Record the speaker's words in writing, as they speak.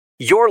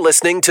You're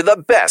listening to the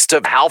best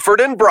of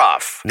Halford and Brough.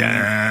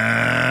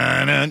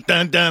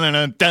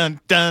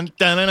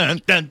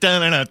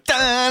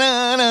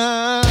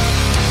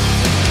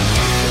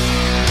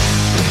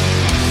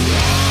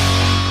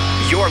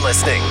 You're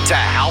listening to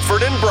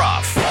Halford and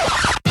Brough.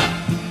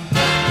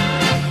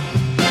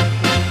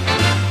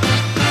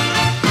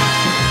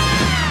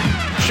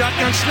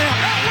 Shotgun snap.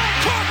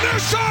 Caught near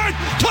side.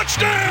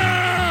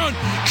 Touchdown.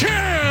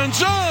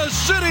 Kansas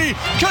City.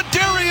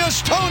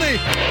 Kadarius Toney.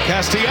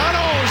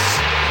 Castellanos.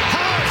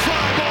 High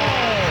fly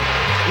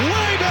ball.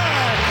 Way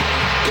back.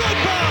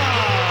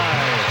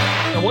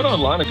 Goodbye. I went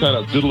online and kind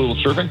of did a little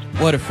surfing.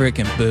 What a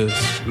freaking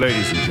boost.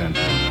 Ladies and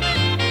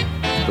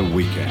gentlemen, the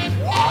weekend.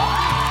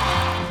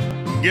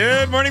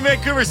 Good morning,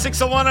 Vancouver.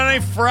 6:01 on a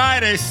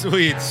Friday.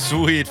 Sweet,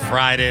 sweet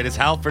Friday. It is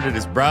Halford. It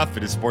is Brough.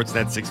 It is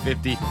Sportsnet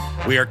 650.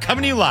 We are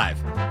coming to you live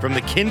from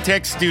the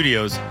Kintech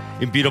Studios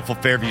in beautiful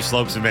Fairview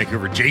Slopes in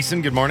Vancouver.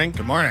 Jason, good morning.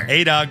 Good morning.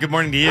 A-Dog, good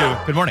morning to you.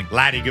 Good morning.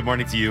 Laddie, good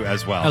morning to you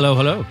as well. Hello,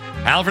 hello.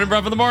 Halford and Brough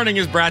in the Morning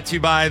is brought to you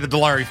by the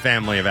Dilawri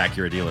family of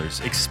Acura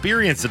dealers.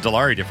 Experience the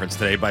Dilawri difference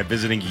today by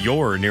visiting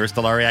your nearest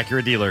Dilawri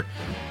Acura dealer.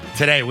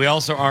 Today, we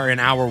also are in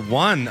hour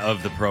one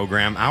of the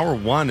program. Hour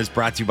one is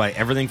brought to you by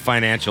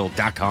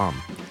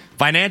everythingfinancial.com.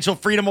 Financial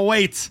freedom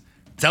awaits.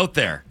 It's out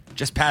there,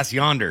 just past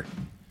yonder.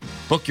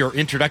 Book your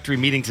introductory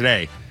meeting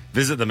today.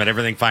 Visit them at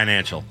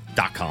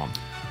everythingfinancial.com.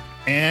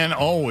 And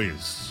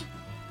always,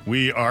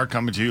 we are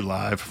coming to you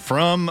live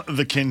from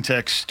the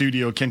Kintech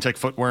studio. Kintech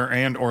Footwear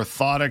and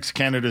Orthotics,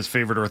 Canada's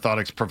favorite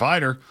orthotics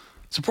provider.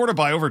 Supported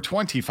by over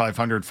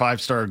 2,500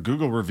 five-star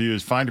Google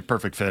reviews. Find a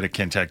perfect fit at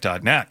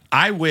kintech.net.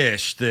 I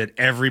wish that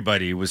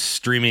everybody was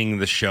streaming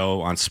the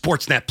show on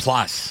Sportsnet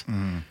Plus.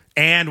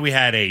 And we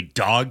had a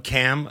dog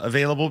cam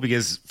available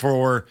because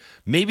for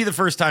maybe the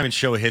first time in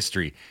show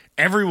history,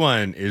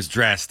 everyone is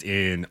dressed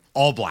in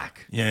all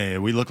black. Yeah,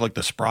 we look like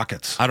the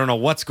Sprockets. I don't know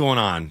what's going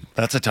on.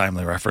 That's a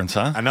timely reference,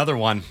 huh? Another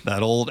one.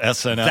 That old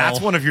SNL.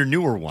 That's one of your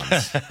newer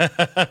ones.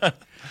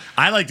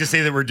 I like to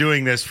say that we're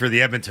doing this for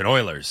the Edmonton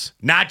Oilers.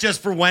 Not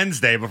just for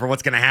Wednesday, but for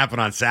what's going to happen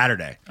on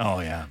Saturday. Oh,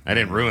 yeah. I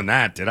didn't ruin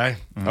that, did I?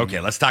 Okay,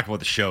 let's talk about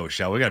the show,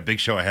 shall we? We got a big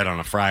show ahead on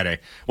a Friday.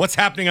 What's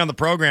happening on the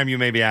program, you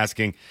may be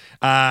asking?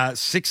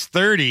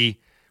 6:30,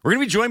 we're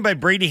going to be joined by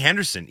Brady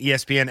Henderson,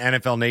 ESPN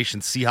NFL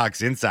Nation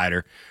Seahawks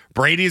insider.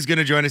 Brady is going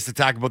to join us to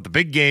talk about the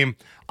big game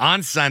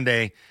on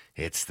Sunday.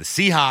 It's the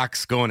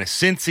Seahawks going to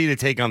Cincy to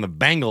take on the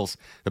Bengals.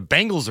 The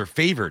Bengals are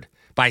favored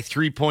by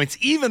 3 points,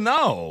 even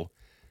though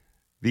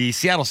the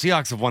Seattle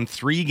Seahawks have won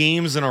 3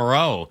 games in a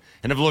row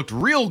and have looked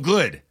real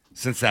good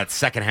since that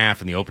second half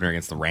in the opener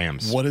against the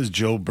Rams. What is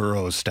Joe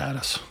Burrow's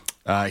status?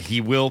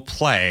 He will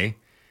play.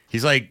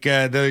 He's like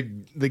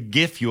the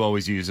gif you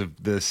always use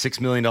of the $6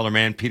 million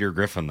man, Peter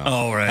Griffin, though.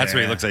 Oh, right. That's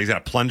what he looks like. He's got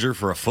a plunger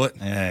for a foot.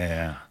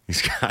 Yeah.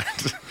 He's got.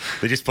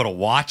 They just put a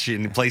watch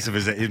in place of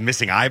his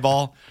missing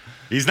eyeball.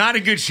 He's not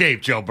in good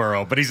shape, Joe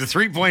Burrow, but he's a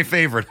 3-point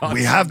favorite.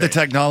 We have the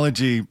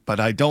technology, but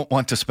I don't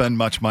want to spend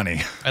much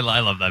money. I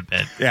love that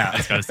bit. Yeah. I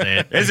just got to say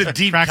it. It's a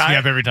deep cracks cut. me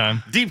up every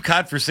time. Deep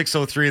cut for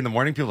 6:03 in the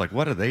morning. People are like,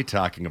 what are they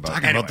talking about?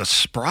 Talking about the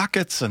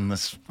Sprockets and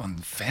this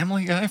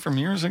Family Guy from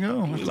years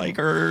ago. like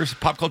our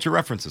pop culture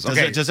references.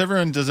 Okay. Does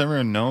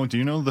everyone know? Do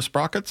you know the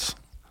Sprockets?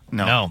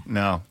 No.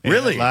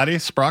 Really? Laddie,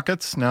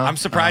 Sprockets? No. I'm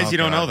surprised you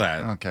don't know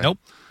that. Okay. Nope.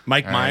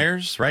 Mike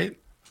Myers, right?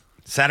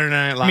 Saturday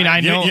Night Live. I mean, I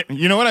know.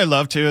 You know what I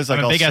love too is like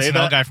I'm a I'll big say SNL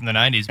that, guy from the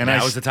 90s. and but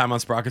Now is the time on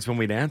Sprockets when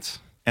we dance.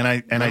 and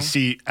I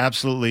see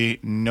absolutely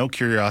no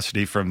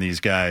curiosity from these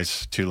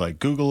guys to like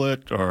Google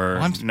it or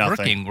I'm nothing.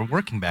 working. We're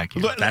working back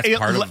here. That's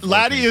part of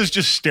Laddie working. is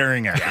just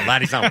staring at Yeah, me.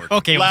 Laddie's not working.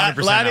 Okay,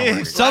 100% Laddie- not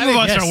working. Some of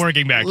us yes. are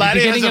working back here. Laddie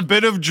has beginning a of-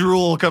 bit of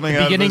drool coming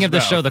out Beginning of of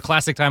his the show, mouth. the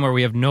classic time where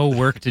we have no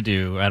work to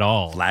do at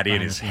all. Laddie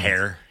and his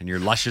hair and your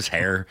luscious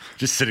hair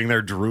just sitting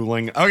there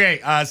drooling. Okay,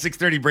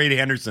 6:30 Brady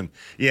Henderson,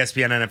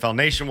 ESPN NFL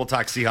Nation. We'll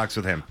talk Seahawks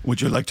with him.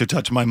 Would you like to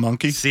touch my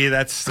monkey? See,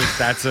 that's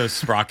a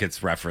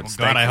Sprockets reference.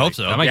 God, I hope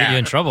so. That might get you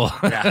in trouble.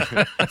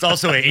 Yeah, it's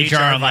also a HR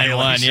HR on line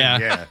violation.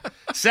 one, yeah.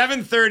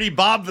 7:30.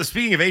 Bob.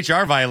 Speaking of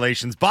HR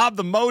violations, Bob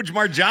the Moj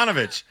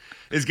Marjanovic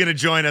is going to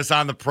join us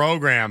on the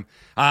program.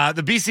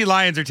 The BC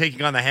Lions are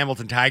taking on the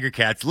Hamilton Tiger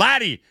Cats.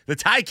 Laddie, the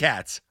Tie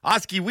Cats.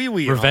 Oski Wee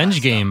Wee. and all that Revenge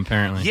stuff. game,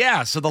 apparently.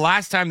 Yeah, so the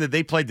last time that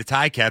they played the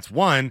Tie Cats,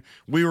 1,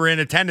 we were in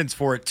attendance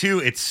for it. 2,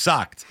 it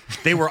sucked.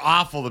 They were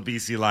awful, the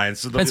BC Lions.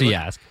 So Depends who you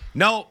ask.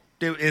 No,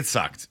 it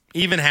sucked.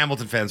 Even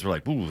Hamilton fans were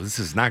like, ooh, this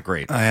is not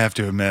great. I have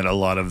to admit, a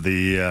lot of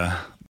the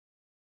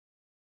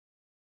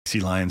Sea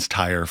Lions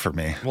tire for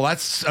me. Well,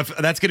 that's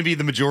going to be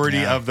the majority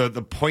Yeah. of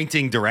the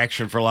pointing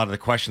direction for a lot of the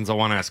questions I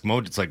want to ask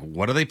Moj. It's like,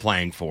 what are they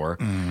playing for?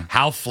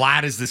 How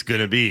flat is this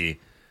going to be? I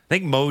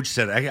think Moj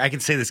said, I can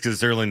say this because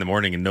it's early in the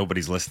morning and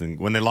nobody's listening.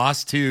 When they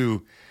lost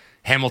to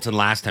Hamilton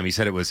last time, he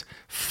said it was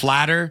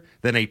flatter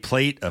than a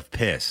plate of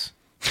piss.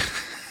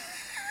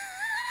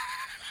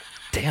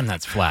 Damn,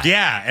 that's flat.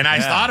 Yeah, and I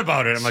thought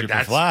about it. I'm like, Super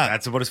that's flat.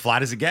 that's about as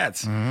flat as it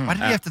gets. Why did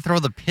you have to throw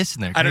the piss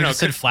in there? I don't know. Just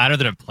said flatter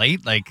than a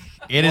plate. Like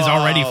it is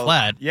already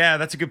flat. Yeah,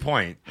 that's a good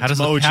point. How does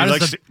Moj. how He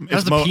does likes the, to- how does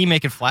it's the Mo- pee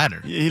make it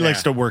flatter? He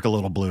likes to work a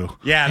little blue.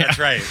 Yeah, that's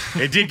right.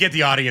 It did get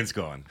the audience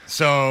going.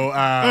 So,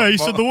 He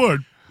said the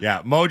word.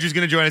 Yeah, Moju's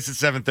going to join us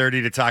at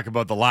 7:30 to talk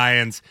about the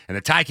Lions and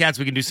the Ticats.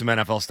 We can do some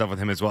NFL stuff with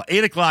him as well.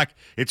 8 o'clock,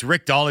 it's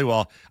Rick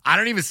Dollywall. I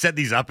don't even set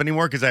these up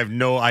anymore because I have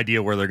no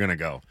idea where they're going to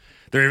go.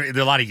 There's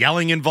a lot of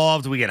yelling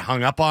involved. We get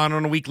hung up on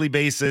a weekly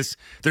basis.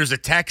 There's a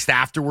text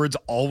afterwards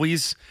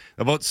always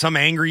about some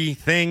angry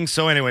thing.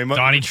 So anyway,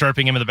 Donnie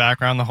chirping him in the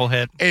background the whole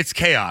hit. it's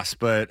chaos.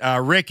 But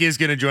Rick is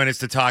going to join us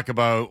to talk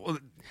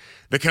about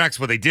the Canucks,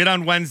 what they did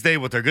on Wednesday,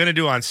 what they're going to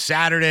do on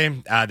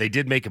Saturday. They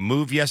did make a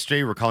move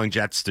yesterday. We're calling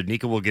Jet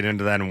Studnicka. We'll get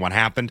into that and what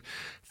happened.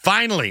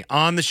 Finally,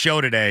 on the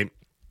show today,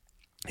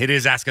 it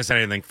is Ask Us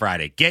Anything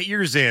Friday. Get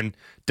yours in.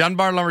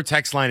 Dunbar Lumber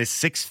text line is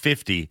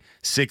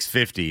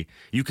 650-650.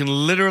 You can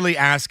literally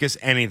ask us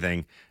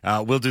anything.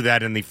 We'll do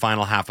that in the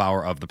final half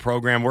hour of the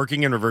program.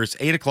 Working in reverse,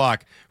 8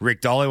 o'clock,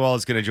 Rick Dollywall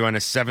is going to join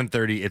us.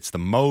 7:30, it's the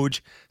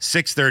Moj.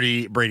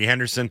 6:30, Brady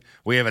Henderson.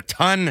 We have a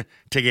ton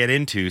to get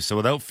into. So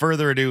without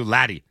further ado,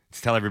 Laddie,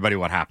 let's tell everybody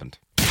what happened.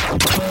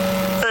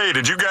 Hey,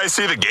 did you guys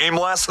see the game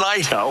last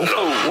night? No. What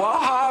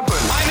happened?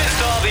 I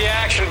missed all the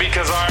action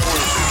because I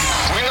was...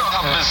 We know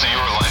how busy your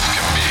life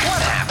can be.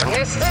 What happened?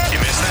 Missed that? You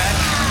missed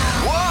that?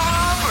 What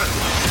happened?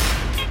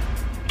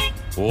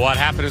 What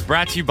Happened is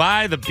brought to you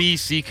by the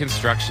BC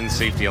Construction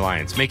Safety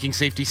Alliance, making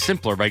safety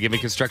simpler by giving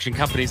construction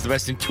companies the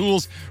best in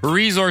tools,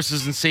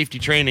 resources, and safety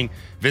training.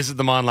 Visit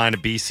them online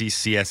at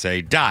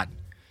bccsa.ca.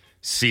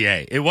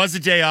 It was a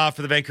day off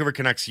for the Vancouver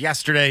Canucks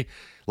yesterday.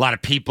 A lot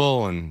of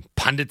people and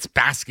pundits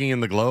basking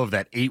in the glow of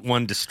that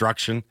 8-1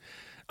 destruction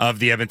of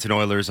the Edmonton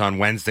Oilers on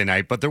Wednesday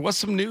night. But there was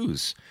some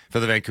news for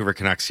the Vancouver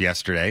Canucks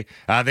yesterday.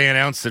 They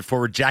announced that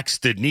forward Jack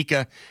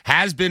Studnicka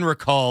has been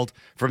recalled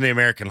from the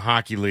American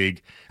Hockey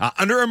League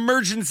under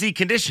emergency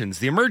conditions.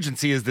 The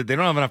emergency is that they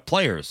don't have enough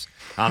players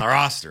on the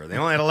roster. They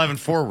only had 11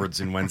 forwards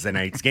in Wednesday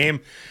night's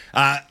game.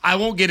 I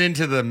won't get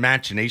into the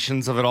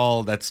machinations of it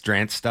all. That's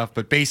Drance stuff.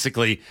 But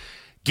basically,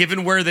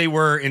 given where they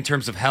were in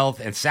terms of health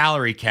and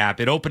salary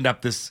cap, it opened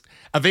up this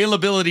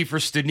availability for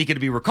Studnicka to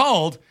be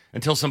recalled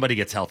until somebody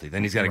gets healthy.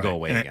 Then he's got to go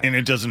away again. And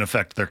it doesn't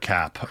affect their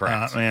cap.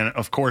 Correct. And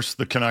of course,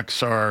 the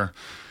Canucks are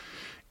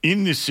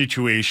in this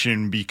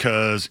situation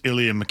because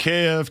Ilya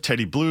Mikheyev,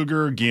 Teddy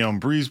Bluger, Guillaume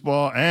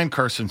Brisebois, and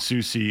Carson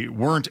Soucy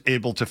weren't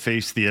able to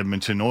face the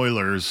Edmonton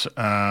Oilers.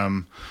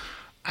 I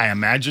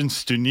imagine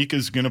Studnicka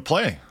is going to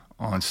play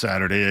on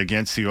Saturday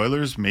against the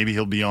Oilers. Maybe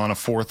he'll be on a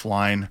fourth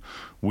line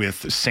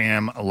with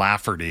Sam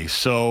Lafferty.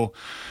 So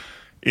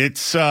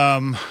it's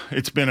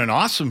been an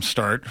awesome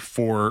start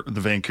for the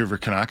Vancouver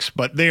Canucks,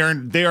 but they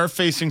are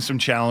facing some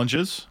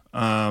challenges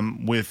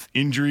with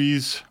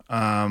injuries,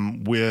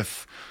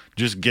 with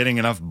just getting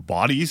enough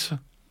bodies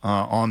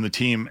on the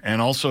team,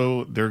 and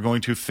also they're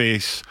going to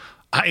face,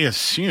 I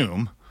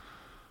assume,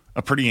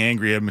 a pretty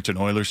angry Edmonton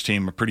Oilers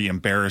team, a pretty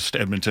embarrassed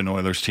Edmonton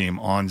Oilers team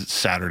on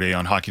Saturday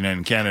on Hockey Night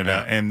in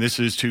Canada, and this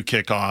is to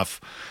kick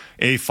off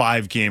a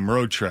 5-game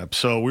road trip.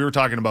 So we were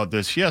talking about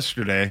this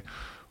yesterday.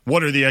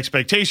 What are the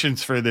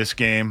expectations for this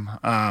game?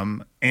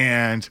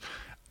 And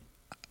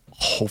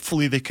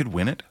hopefully they could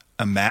win it.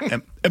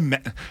 Imagine.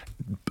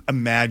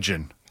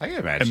 I can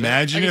imagine.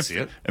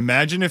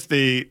 Imagine if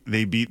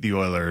they beat the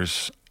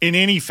Oilers in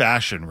any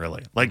fashion,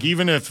 really. Like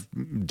even if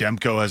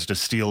Demko has to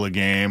steal a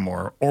game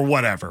or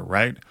whatever,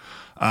 right?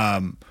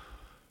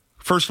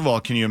 First of all,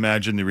 can you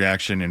imagine the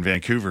reaction in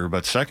Vancouver?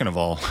 But second of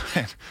all,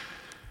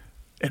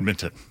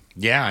 Edmonton.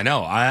 Yeah, I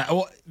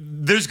know.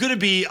 There's going to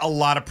be a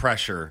lot of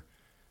pressure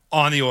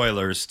on the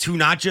Oilers to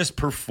not just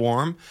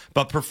perform,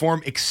 but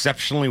perform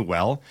exceptionally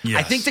well. Yes.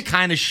 I think to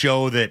kind of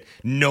show that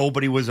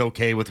nobody was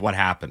okay with what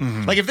happened.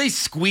 Mm-hmm. Like if they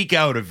squeak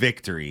out a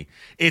victory,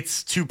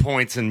 it's 2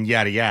 points and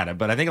yada yada.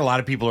 But I think a lot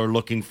of people are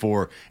looking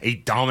for a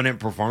dominant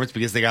performance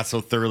because they got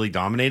so thoroughly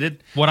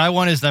dominated. What I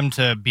want is them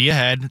to be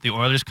ahead. The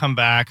Oilers come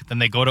back. Then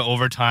they go to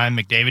overtime.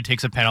 McDavid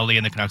takes a penalty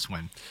and the Canucks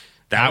win.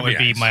 That would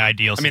be nice. my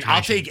ideal I mean, situation.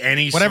 I'll take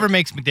any... Whatever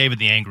makes McDavid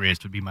the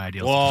angriest would be my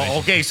ideal situation. Well,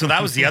 okay, so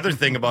that was the other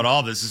thing about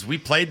all this is we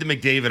played the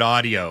McDavid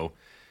audio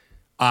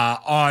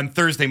on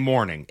Thursday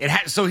morning.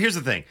 So here's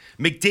the thing.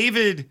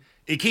 McDavid,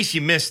 in case you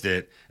missed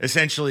it,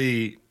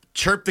 essentially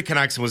chirped the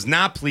Canucks and was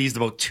not pleased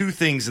about two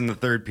things in the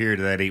third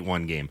period of that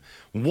 8-1 game.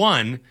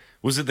 One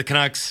was that the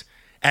Canucks,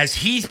 as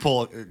he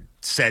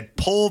said,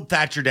 pulled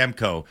Thatcher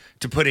Demko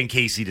to put in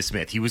Casey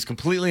DeSmith. He was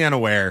completely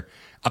unaware,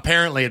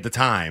 apparently at the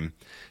time,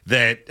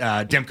 that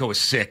Demko was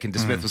sick and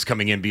DeSmith was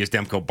coming in because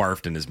Demko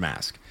barfed in his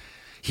mask.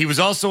 He was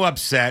also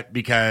upset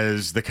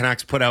because the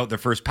Canucks put out their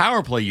first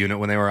power play unit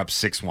when they were up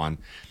 6-1.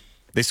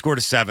 They scored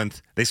a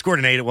 7th. They scored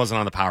an 8th. It wasn't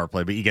on the power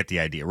play, but you get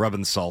the idea.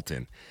 Rubbing salt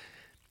in.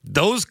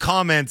 Those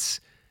comments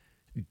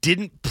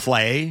didn't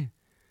play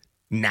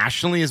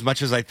nationally as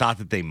much as I thought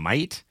that they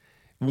might.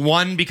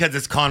 One, because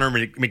it's Connor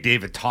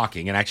McDavid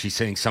talking and actually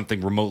saying something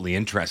remotely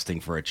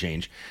interesting for a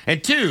change.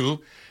 And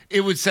two,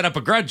 it would set up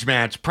a grudge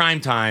match,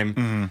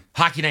 primetime,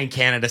 Hockey Night in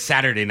Canada,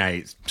 Saturday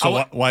night.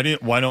 So why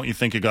don't you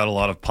think it got a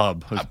lot of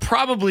pub?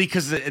 Probably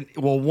because,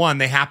 one,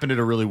 they happened at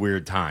a really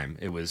weird time.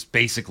 It was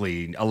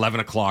basically 11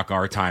 o'clock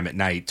our time at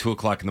night, 2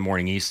 o'clock in the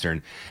morning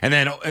Eastern. And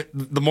then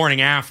the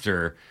morning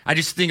after, I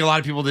just think a lot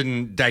of people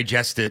didn't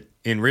digest it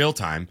in real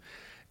time.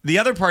 The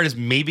other part is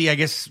maybe I'm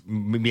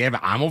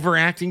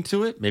overreacting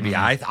to it. Maybe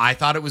I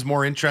thought it was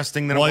more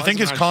interesting than it was. Well, I think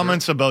his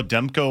comments about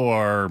Demko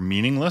are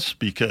meaningless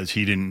because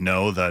he didn't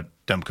know that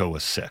Demko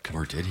was sick.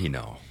 Or did he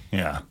know?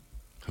 Yeah.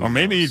 Or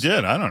maybe he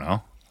did. I don't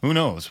know. Who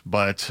knows?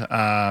 But,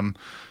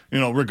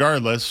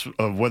 regardless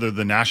of whether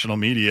the national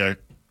media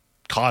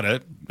caught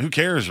it, who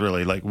cares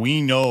really? Like,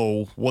 we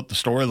know what the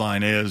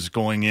storyline is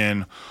going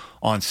in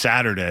on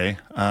Saturday.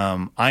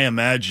 I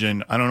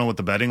imagine, I don't know what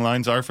the betting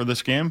lines are for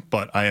this game,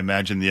 but I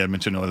imagine the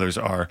Edmonton Oilers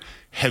are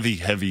heavy,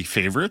 heavy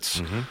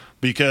favorites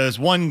because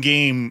one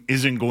game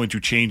isn't going to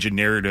change a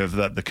narrative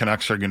that the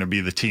Canucks are going to be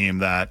the team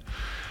that,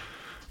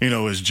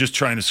 is just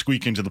trying to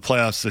squeak into the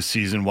playoffs this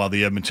season while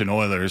the Edmonton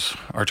Oilers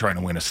are trying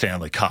to win a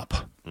Stanley Cup.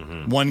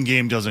 One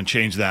game doesn't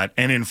change that.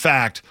 And in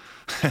fact,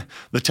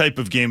 the type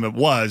of game it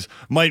was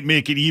might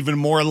make it even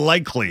more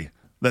likely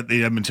that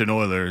the Edmonton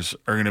Oilers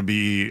are going to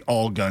be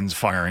all guns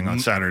firing on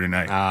Saturday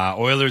night.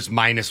 Oilers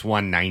minus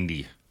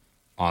 190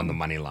 on the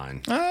money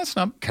line. That's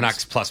not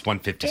Canucks plus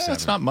 157.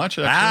 That's not much,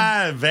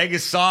 actually.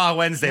 Vegas saw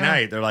Wednesday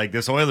night. They're like,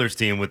 this Oilers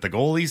team with the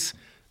goalies,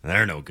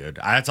 they're no good.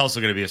 That's also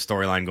going to be a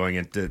storyline going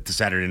into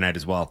Saturday night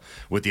as well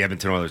with the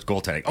Edmonton Oilers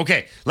goaltending.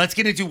 Okay, let's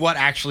get into what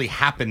actually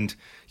happened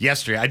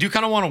yesterday. I do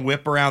kind of want to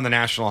whip around the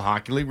National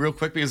Hockey League real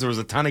quick because there was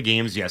a ton of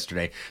games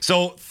yesterday.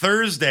 So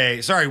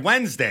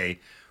Wednesday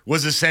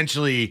was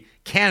essentially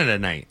Canada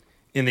night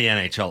in the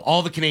NHL.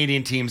 All the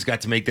Canadian teams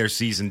got to make their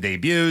season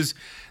debuts.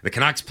 The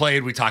Canucks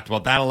played. We talked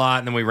about that a lot,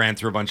 and then we ran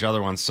through a bunch of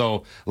other ones.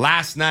 So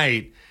last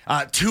night,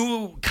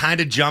 two kind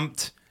of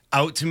jumped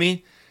out to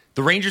me.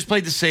 The Rangers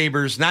played the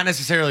Sabres. Not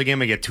necessarily a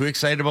game I get too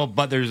excited about,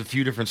 but there's a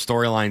few different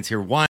storylines here.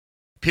 One,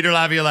 Peter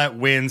Laviolette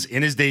wins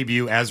in his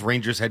debut as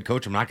Rangers head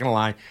coach. I'm not going to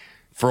lie.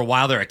 For a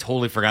while there, I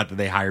totally forgot that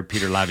they hired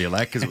Peter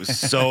Laviolette because it was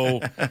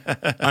so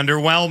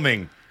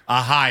underwhelming.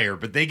 A hire,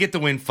 but they get the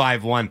win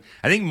 5-1.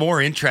 I think more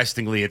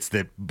interestingly, it's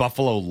that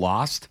Buffalo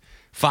lost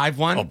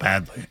 5-1. Oh,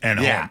 badly. And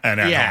home.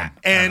 And at home.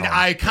 And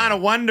I kind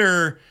of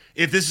wonder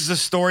if this is a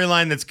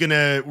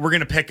storyline we're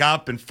gonna pick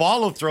up and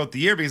follow throughout the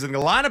year because I think a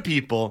lot of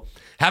people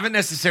haven't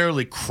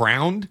necessarily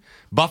crowned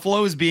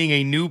Buffalo as being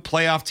a new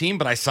playoff team,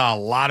 but I saw a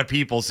lot of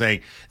people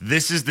saying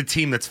this is the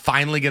team that's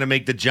finally going to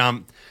make the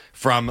jump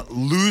from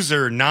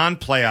loser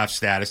non-playoff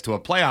status to a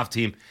playoff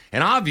team.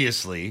 And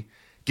obviously,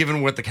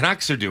 given what the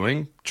Canucks are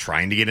doing,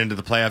 trying to get into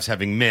the playoffs,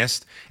 having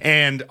missed,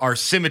 and our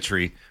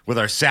symmetry with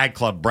our SAG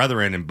Club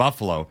brethren in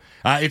Buffalo,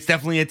 it's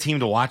definitely a team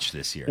to watch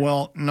this year.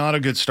 Well, not a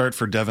good start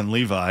for Devin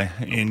Levi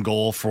in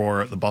goal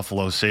for the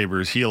Buffalo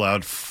Sabres. He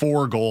allowed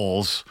 4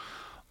 goals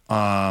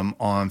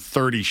on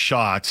 30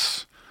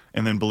 shots,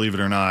 and then, believe it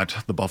or not,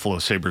 the Buffalo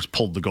Sabres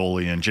pulled the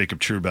goalie, and Jacob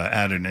Trouba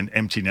added an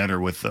empty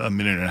netter with a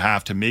minute and a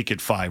half to make it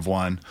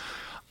 5-1.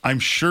 I'm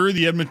sure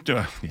the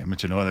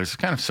Edmonton Oilers is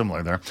kind of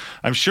similar there.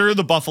 I'm sure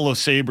the Buffalo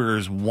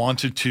Sabres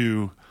wanted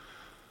to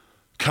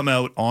come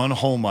out on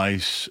home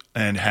ice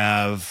and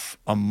have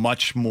a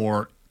much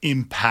more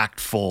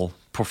impactful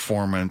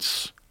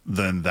performance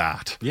than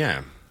that.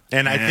 Yeah.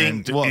 And I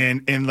think,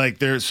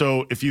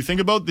 so if you think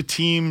about the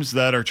teams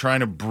that are trying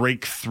to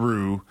break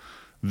through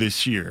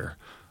this year,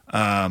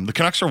 the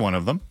Canucks are one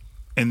of them.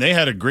 And they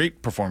had a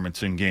great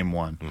performance in Game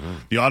 1.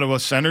 The Ottawa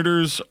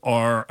Senators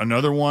are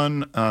another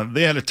one.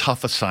 They had a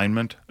tough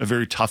assignment, a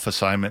very tough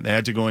assignment. They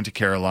had to go into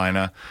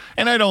Carolina.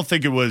 And I don't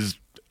think it was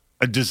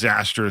a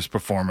disastrous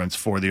performance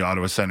for the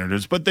Ottawa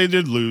Senators, but they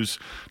did lose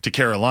to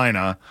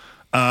Carolina.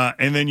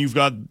 And then you've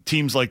got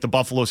teams like the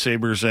Buffalo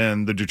Sabres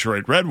and the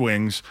Detroit Red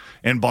Wings.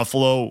 And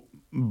Buffalo,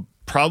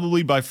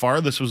 probably by far,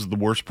 this was the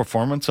worst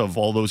performance of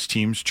all those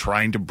teams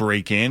trying to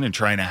break in and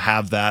trying to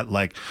have that,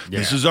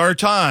 this is our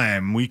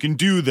time, we can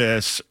do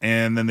this.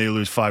 And then they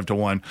lose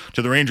 5-1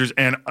 to the Rangers.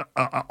 And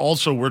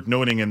also worth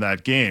noting in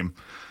that game,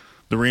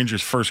 the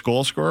Rangers' first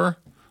goal scorer,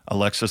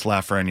 Alexis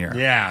Lafreniere.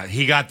 Yeah,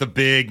 he got the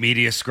big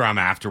media scrum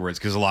afterwards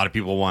because a lot of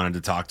people wanted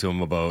to talk to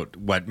him about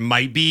what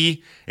might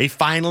be a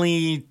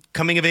finally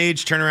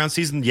coming-of-age turnaround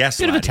season. Yes,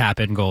 bit of a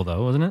tap-in goal,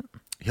 though, wasn't it?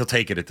 He'll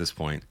take it at this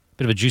point.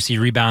 Bit of a juicy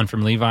rebound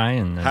from Levi.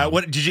 And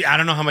what did you? I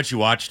don't know how much you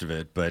watched of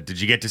it, but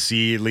did you get to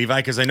see Levi?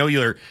 Because I know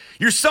you're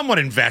somewhat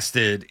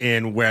invested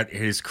in what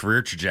his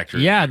career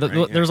trajectory. Yeah,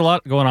 there was a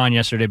lot going on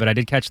yesterday, but I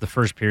did catch the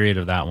first period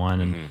of that one,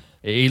 and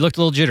he looked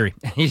a little jittery.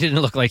 He didn't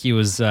look like he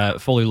was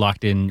fully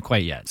locked in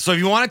quite yet. So if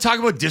you want to talk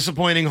about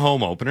disappointing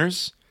home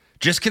openers,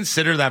 just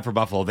consider that for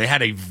Buffalo. They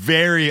had a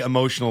very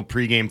emotional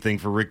pregame thing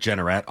for Rick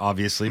Jeanneret,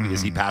 obviously,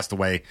 because he passed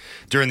away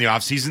during the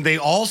offseason. They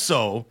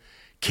also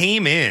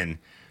came in.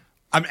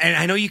 And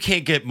I know you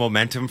can't get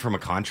momentum from a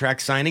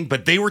contract signing,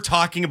 but they were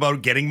talking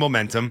about getting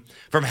momentum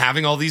from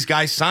having all these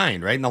guys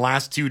signed, right? In the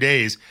last 2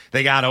 days,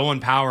 they got Owen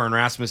Power and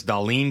Rasmus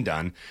Dahlin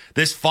done.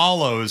 This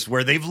follows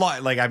where they've,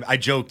 I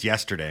joked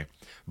yesterday,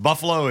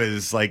 Buffalo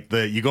is like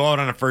you go out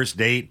on a first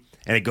date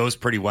and it goes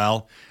pretty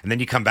well, and then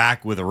you come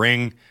back with a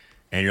ring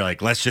and you're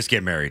like, let's just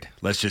get married.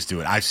 Let's just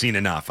do it. I've seen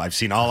enough. I've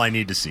seen all I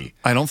need to see.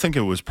 I don't think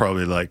it was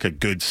probably like a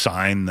good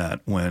sign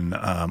that when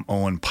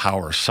Owen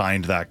Power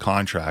signed that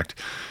contract,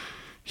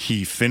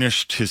 he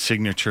finished his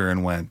signature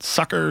and went,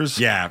 suckers.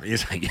 Yeah,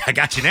 he's like, I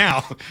got you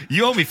now.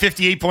 You owe me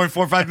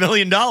 $58.45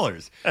 million.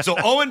 So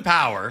Owen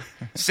Power,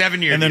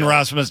 7-year And then deal.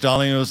 Rasmus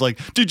Dahlin was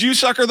like, did you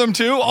sucker them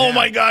too? Oh Yeah.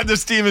 my God,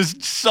 this team is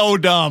so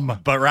dumb.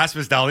 But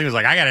Rasmus Dahlin was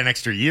like, I got an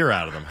extra year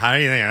out of them. How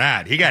do you think of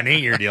that? He got an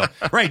 8-year deal.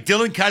 Right,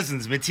 Dylan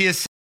Cousins,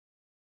 Matthias.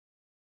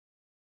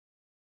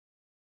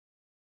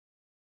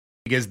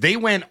 Because they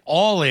went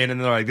all in and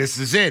they're like, this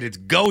is it. It's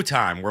go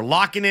time. We're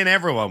locking in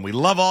everyone. We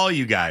love all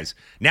you guys.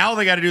 Now all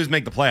they got to do is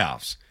make the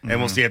playoffs, and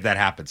we'll see if that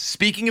happens.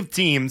 Speaking of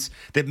teams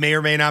that may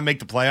or may not make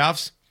the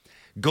playoffs,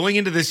 going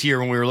into this year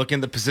when we were looking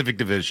at the Pacific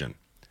Division,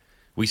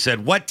 we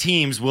said, what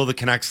teams will the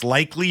Canucks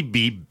likely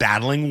be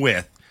battling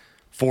with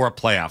for a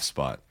playoff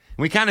spot?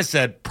 And we kind of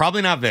said,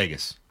 probably not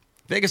Vegas.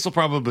 Vegas will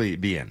probably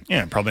be in.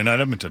 Yeah, probably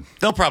not Edmonton.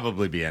 They'll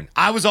probably be in.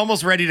 I was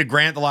almost ready to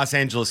grant the Los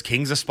Angeles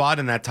Kings a spot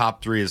in that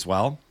top 3 as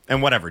well.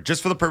 And whatever,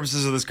 just for the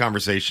purposes of this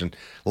conversation,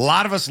 a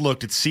lot of us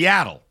looked at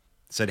Seattle,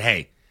 said,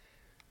 hey,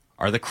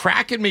 are the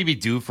Kraken maybe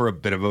due for a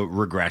bit of a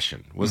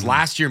regression? Was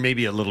last year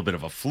maybe a little bit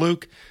of a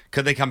fluke?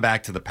 Could they come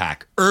back to the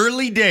pack?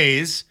 Early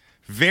days,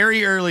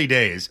 very early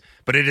days,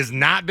 but it has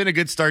not been a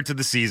good start to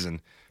the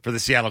season for the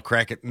Seattle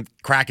Kraken.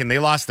 They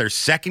lost their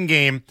second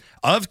game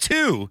of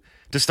 2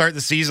 to start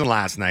the season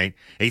last night,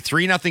 a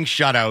 3-0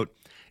 shutout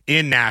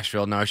in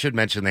Nashville. Now, I should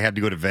mention they had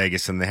to go to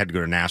Vegas and they had to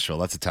go to Nashville.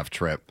 That's a tough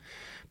trip.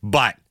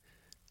 But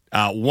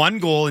 1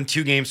 goal in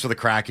 2 games for the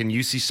Kraken.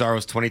 UC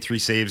Saros 23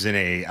 saves in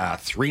a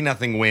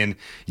 3-0 win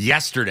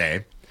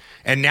yesterday.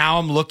 And now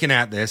I'm looking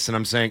at this and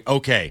I'm saying,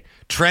 okay,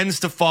 trends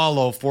to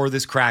follow for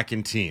this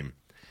Kraken team.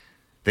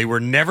 They were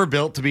never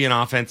built to be an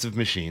offensive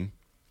machine.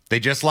 They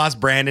just lost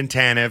Brandon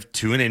Tanev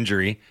to an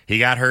injury. He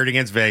got hurt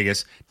against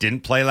Vegas.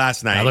 Didn't play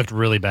last night. That looked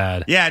really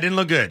bad. Yeah, it didn't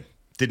look good.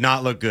 Did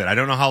not look good. I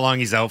don't know how long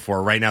he's out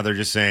for. Right now they're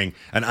just saying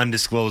an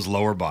undisclosed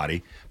lower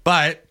body.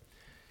 But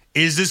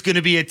is this going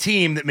to be a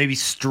team that maybe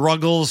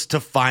struggles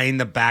to find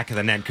the back of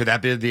the net? Could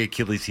that be the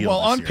Achilles heel?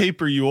 Well, this on year?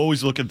 paper, you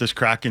always look at this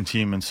Kraken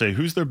team and say,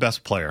 who's their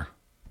best player?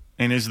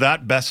 And is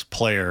that best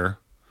player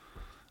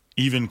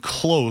even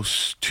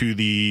close to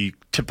the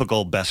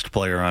typical best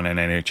player on an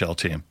NHL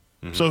team?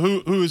 Mm-hmm. So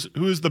who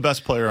is the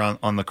best player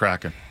on the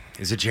Kraken?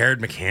 Is it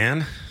Jared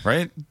McCann?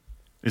 Right?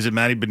 Is it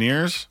Matty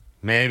Beniers?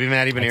 Maybe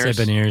Matty Beniers. I'd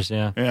say Beniers,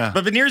 yeah. Yeah.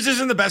 But Beniers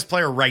isn't the best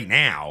player right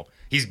now.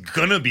 He's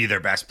going to be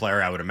their best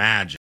player, I would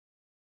imagine.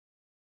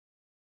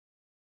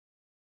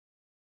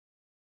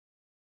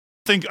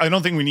 I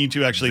don't think we need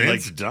to actually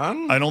Vince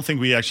Dunn? I don't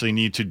think we actually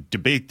need to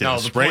debate this. No,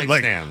 the right?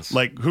 point stands.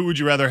 Like who would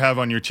you rather have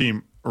on your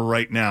team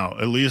right now,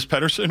 Elias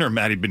Pettersson or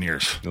Matty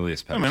Beniers?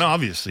 Elias Pettersson. I mean,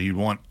 obviously you'd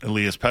want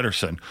Elias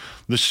Pettersson.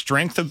 The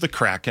strength of the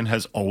Kraken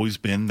has always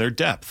been their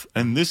depth,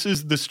 and this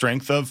is the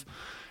strength of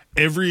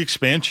every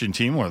expansion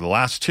team, or the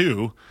last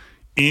 2,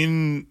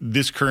 in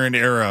this current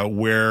era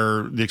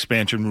where the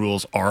expansion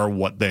rules are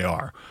what they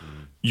are.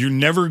 You're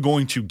never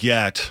going to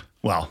get,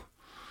 well,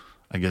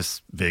 I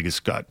guess Vegas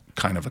got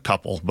kind of a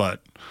couple,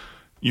 but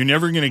you're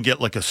never going to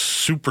get like a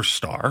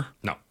superstar.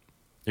 No.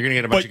 You're going to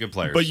get a bunch of good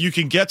players. But you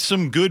can get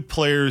some good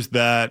players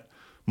that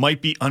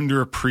might be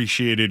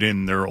underappreciated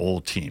in their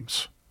old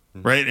teams,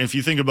 right? If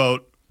you think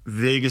about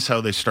Vegas,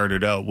 how they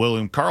started out,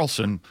 William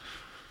Karlsson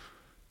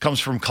comes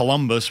from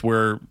Columbus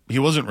where he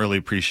wasn't really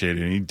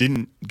appreciated. He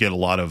didn't get a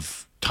lot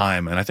of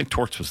time, and I think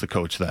Torts was the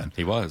coach then.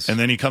 He was. And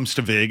then he comes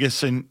to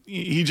Vegas, and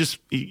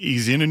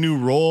he's in a new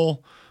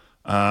role,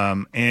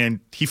 and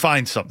he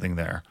finds something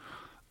there.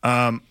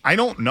 I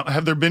don't know.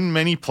 Have there been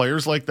many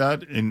players like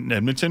that in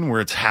Edmonton where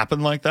it's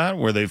happened like that,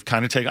 where they've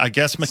kind of taken, I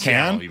guess McCann.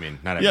 Seattle, you mean?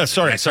 Not Edmonton. Yeah,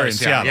 sorry, in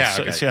Seattle. Yeah,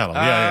 okay. Seattle.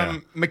 Yeah.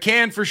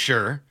 McCann for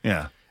sure.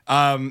 Yeah.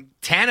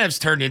 Tanev's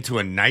turned into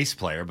a nice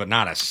player, but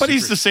not a super... But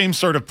he's the same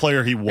sort of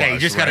player he was.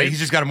 Yeah, he's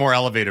just got a more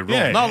elevated role.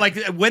 Yeah, no, like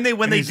when they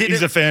did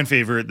he's it, a fan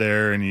favorite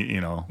there, and you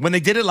know when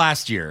they did it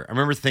last year, I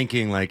remember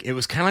thinking like it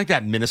was kind of like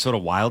that Minnesota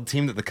Wild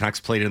team that the Canucks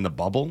played in the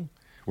bubble,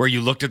 where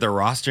you looked at their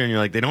roster and you're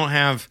like, they don't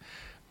have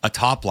a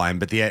top line,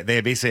 but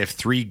they basically have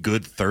 3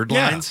 good third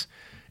lines.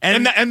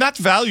 And that's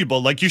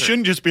valuable. Like you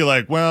shouldn't just be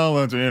like,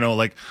 well, you know,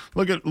 like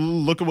look at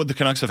what the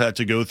Canucks have had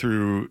to go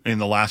through in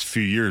the last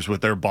few years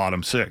with their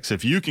bottom 6.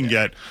 If you can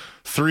get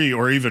 3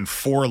 or even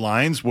 4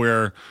 lines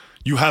where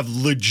you have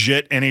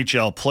legit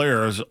NHL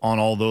players on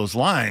all those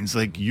lines,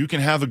 like you can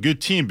have a good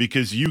team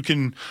because you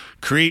can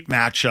create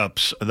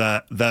matchups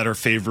that are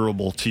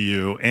favorable to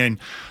you. And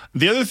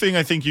the other thing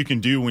I think you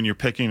can do when you're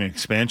picking an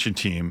expansion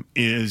team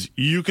is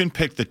you can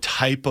pick the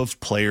type of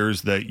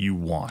players that you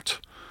want.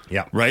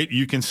 Yeah. Right?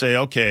 You can say,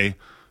 okay,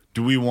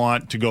 do we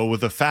want to go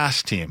with a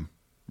fast team?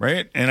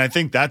 Right? And I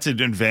think that's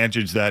an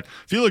advantage that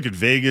if you look at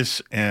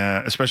Vegas,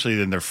 especially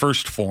in their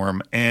first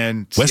form,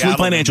 and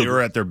Seattle, when they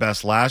were at their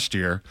best last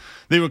year,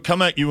 they would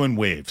come at you in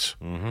waves.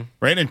 Mm-hmm.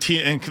 Right? And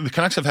the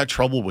Canucks have had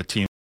trouble with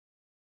teams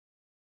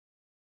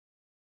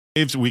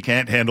waves. We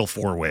can't handle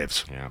 4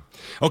 waves. Yeah.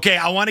 Okay,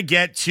 I want to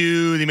get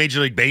to the Major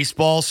League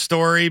Baseball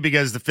story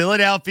because the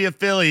Philadelphia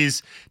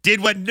Phillies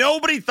did what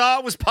nobody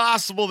thought was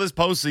possible this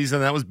postseason.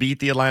 That was beat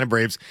the Atlanta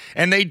Braves.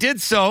 And they did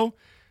so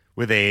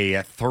with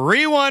a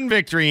 3-1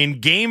 victory in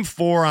Game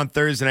 4 on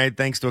Thursday night,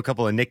 thanks to a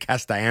couple of Nick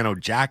Castellano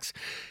jacks.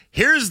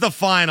 Here's the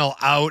final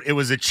out. It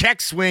was a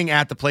check swing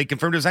at the plate.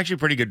 Confirmed it was actually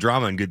pretty good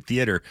drama and good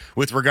theater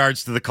with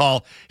regards to the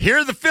call. Here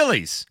are the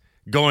Phillies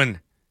going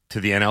to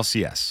the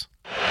NLCS.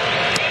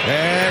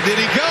 And did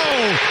he go?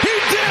 He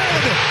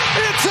did!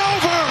 It's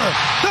over!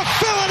 The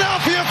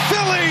Philadelphia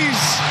Phillies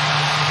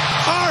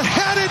are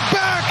headed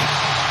back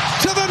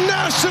to the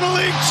National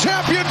League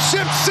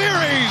Championship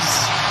Series!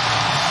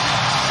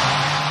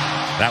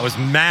 That was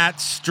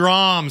Matt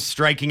Strom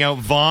striking out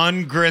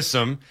Vaughn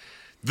Grissom.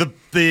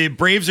 The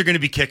Braves are going to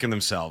be kicking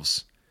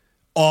themselves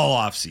all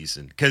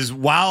offseason because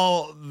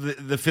while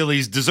the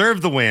Phillies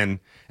deserve the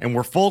win and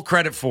were full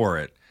credit for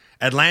it,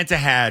 Atlanta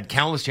had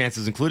countless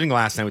chances, including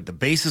last night with the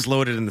bases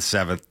loaded in the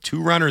 7th,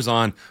 2 runners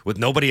on with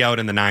nobody out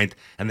in the 9th,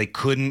 and they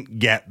couldn't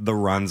get the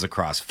runs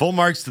across. Full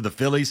marks to the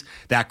Phillies.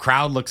 That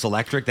crowd looks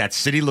electric. That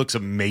city looks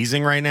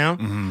amazing right now.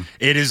 Mm-hmm.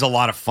 It is a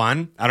lot of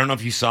fun. I don't know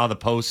if you saw the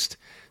post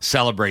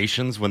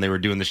celebrations when they were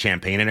doing the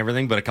champagne and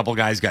everything, but a couple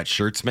guys got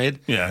shirts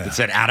made that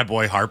said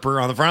 "Attaboy Harper"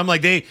 on the front. I'm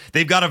like,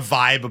 they've got a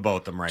vibe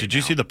about them right now. Did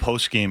you see the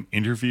post-game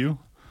interview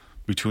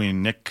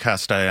between Nick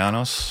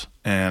Castellanos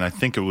and I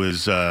think it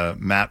was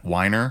Matt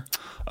Weiner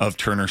of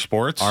Turner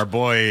Sports? Our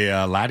boy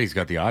Laddie's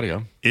got the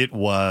audio. It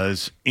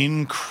was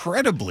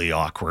incredibly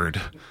awkward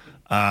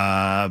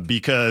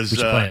because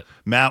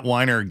Matt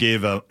Weiner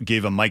gave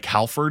a Mike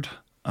Halford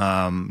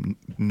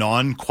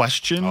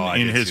non-question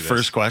in his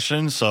first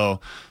question.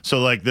 So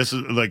like this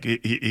is like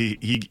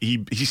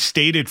he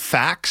stated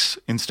facts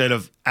instead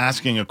of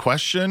asking a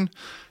question.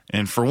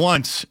 And for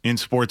once in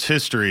sports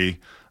history,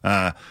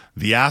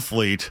 the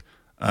athlete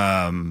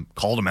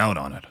called him out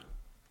on it.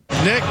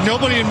 Nick,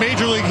 nobody in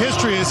Major League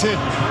history has hit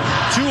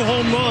 2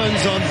 home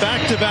runs on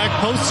back-to-back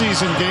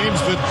postseason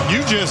games, but you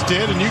just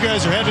did, and you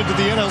guys are headed to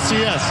the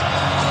NLCS.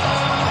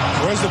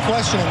 Where's the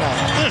question in that?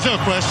 There's no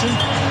question.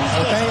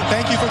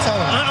 Thank you for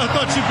telling me. I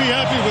thought you'd be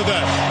happy with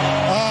that.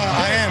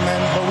 I am, man,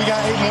 but we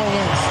got 8 more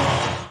wins.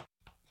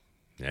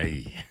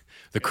 Hey,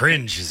 the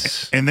cringe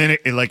is... And then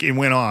it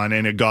went on,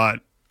 and it got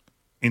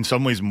in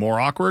some ways more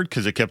awkward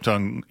because it kept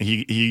on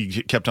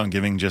he kept on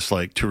giving just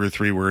like 2 or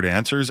 3 word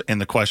answers, and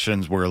the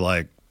questions were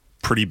like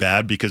pretty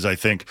bad because I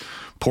think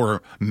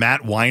poor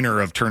Matt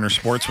Weiner of Turner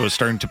Sports was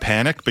starting to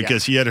panic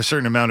because he had a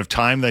certain amount of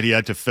time that he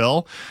had to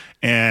fill,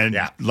 and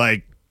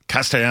like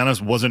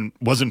Castellanos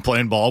wasn't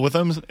playing ball with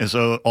him, and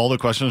so all the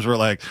questions were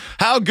like,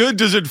 "How good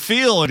does it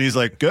feel?" And he's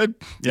like, "Good,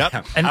 yep."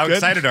 Yeah. And how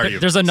excited are you?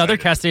 There's another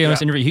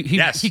Castellanos interview.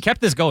 He kept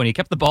this going. He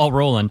kept the ball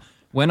rolling.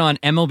 Went on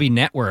MLB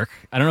Network.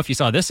 I don't know if you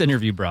saw this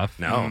interview, Brough.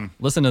 No.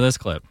 Listen to this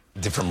clip.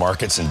 Different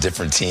markets and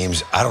different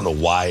teams. I don't know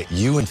why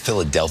you in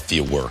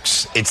Philadelphia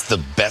works. It's the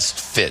best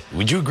fit.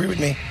 Would you agree with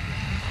me?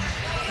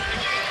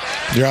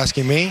 You're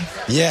asking me?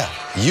 Yeah.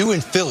 You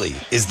in Philly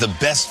is the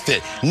best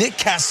fit. Nick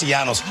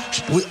Castellanos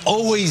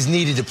always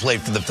needed to play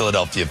for the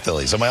Philadelphia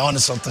Phillies. Am I on to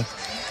something?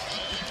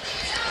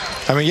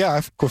 I mean, yeah, I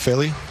fuck with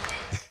Philly.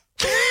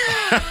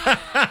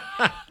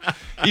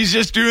 He's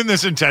just doing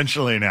this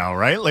intentionally now,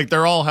 right? Like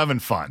they're all having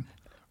fun,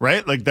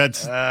 right? Like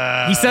that's...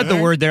 he said the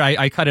word there.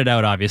 I cut it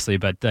out, obviously,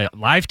 but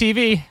live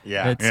TV,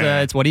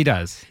 it's what he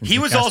does. He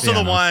was also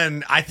the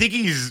one, I think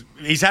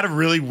he's had a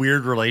really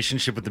weird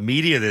relationship with the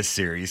media this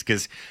series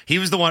because he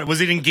was the one,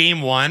 was it in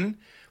Game 1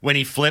 when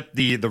he flipped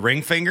the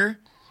ring finger?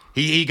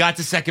 He got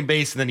to second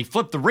base and then he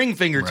flipped the ring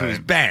finger to his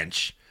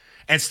bench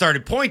and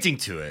started pointing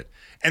to it.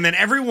 And then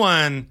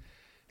everyone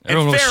fair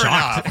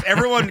enough,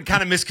 everyone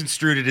kind of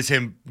misconstrued it as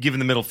him giving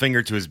the middle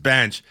finger to his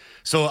bench.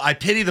 So I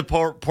pity the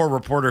poor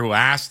reporter who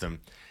asked him.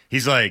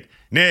 He's like,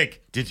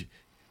 "Nick,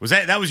 was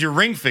that your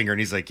ring finger?"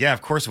 And he's like, "Yeah,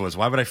 of course it was.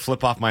 Why would I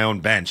flip off my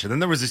own bench?" And then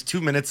there was this 2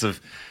 minutes of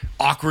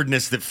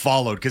awkwardness that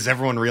followed because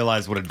everyone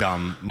realized what a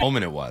dumb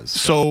moment it was.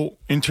 So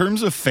in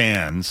terms of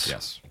fans,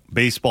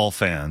 baseball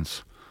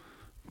fans,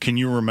 can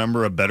you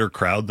remember a better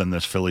crowd than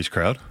this Phillies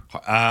crowd?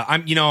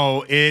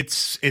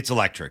 It's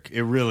electric.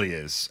 It really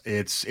is.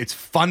 It's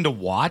fun to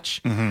watch,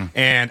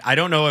 and I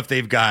don't know if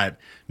they've got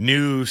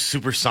new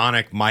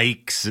supersonic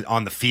mics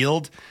on the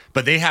field,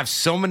 but they have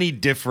so many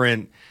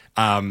different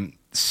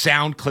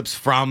sound clips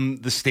from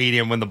the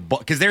stadium when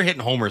because they're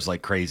hitting homers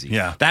like crazy.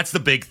 Yeah, that's the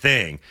big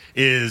thing.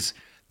 Is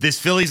this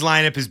Phillies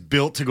lineup is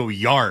built to go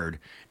yard,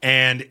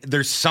 and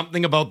there's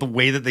something about the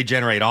way that they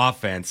generate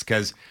offense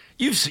because.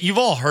 You've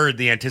all heard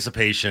the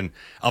anticipation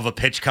of a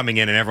pitch coming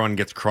in and everyone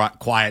gets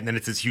quiet and then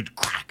it's this huge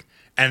crack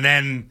and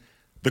then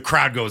the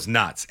crowd goes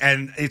nuts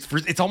and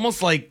it's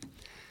almost like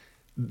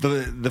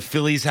the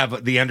Phillies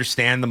they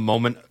understand the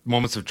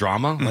moments of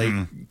drama.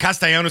 Like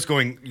Castellanos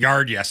going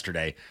yard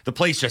yesterday, the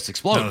place just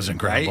exploded. That was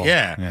incredible. Right?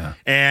 Yeah.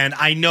 And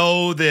I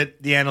know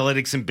that the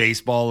analytics in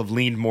baseball have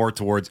leaned more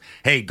towards,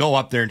 hey, go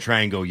up there and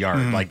try and go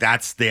yard. Like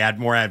they had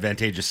more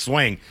advantageous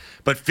swing.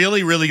 But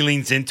Philly really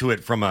leans into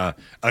it from a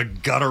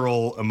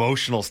guttural,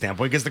 emotional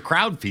standpoint because the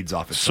crowd feeds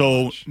off it.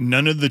 So much.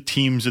 None of the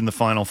teams in the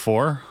Final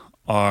Four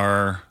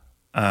are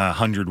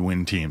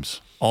 100-win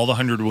teams. All the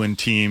 100-win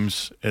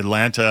teams,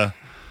 Atlanta,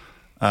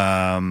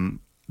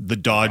 the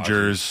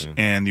Dodgers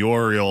and the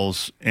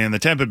Orioles and the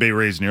Tampa Bay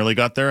Rays nearly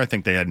got there. I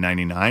think they had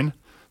 99.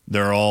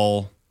 They're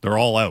all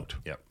out.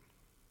 Yep,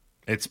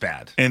 it's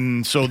bad.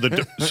 And so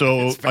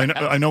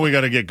I know we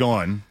got to get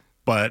going,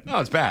 but no,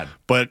 it's bad.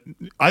 But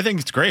I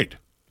think it's great.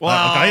 Well,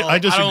 I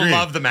disagree. I don't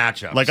love the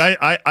matchups. Like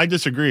I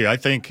disagree. I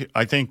think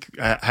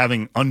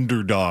having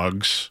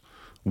underdogs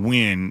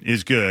win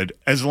is good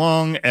as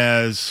long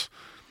as.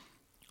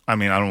 I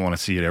mean, I don't want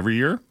to see it every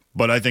year,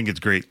 but I think it's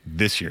great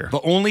this year.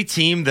 The only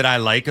team that I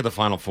like of the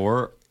Final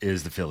Four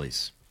is the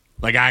Phillies.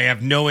 Like, I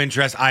have no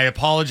interest. I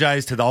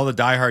apologize to all the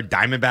diehard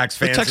Diamondbacks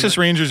fans. The Texas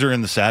Rangers are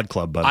in the sad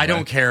club, by the way. I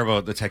don't care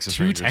about the Texas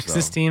Rangers,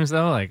 Texas teams,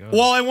 though?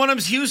 Well, I want them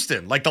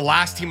Houston. Like, the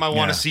last team I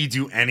want to see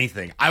do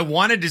anything. I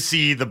wanted to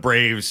see the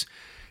Braves,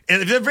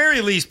 at the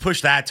very least,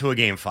 push that to a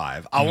Game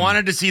 5. I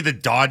wanted to see the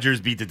Dodgers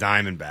beat the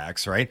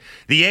Diamondbacks, right?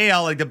 The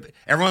AL,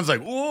 everyone's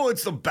like, oh,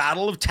 it's the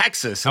Battle of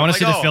Texas. I want to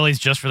see the Phillies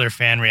just for their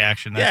fan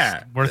reaction.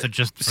 That's worth it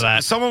just for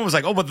that. Someone was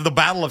like, oh, but the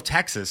Battle of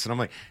Texas. And I'm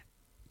like,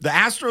 the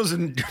Astros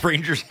and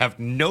Rangers have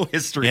no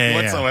history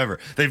whatsoever.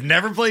 Yeah. They've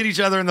never played each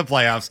other in the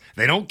playoffs.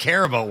 They don't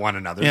care about one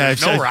another.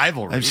 There's no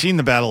rivalry. I've seen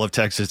the Battle of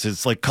Texas.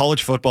 It's like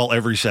college football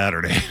every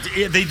Saturday.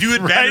 They do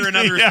it better in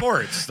other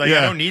sports. I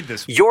don't need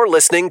this. You're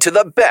listening to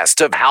the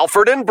best of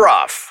Halford and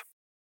Brough.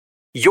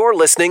 You're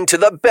listening to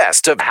the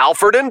best of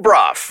Halford and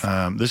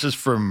Brough. This is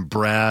from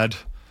Brad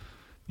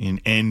in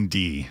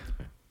ND.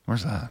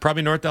 Where's that?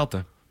 Probably North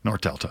Delta.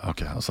 North Delta.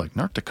 Okay. I was like,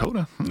 North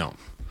Dakota? No.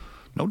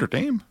 Notre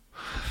Dame?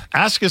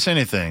 Ask us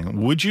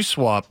anything. Would you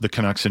swap the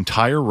Canucks'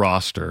 entire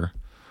roster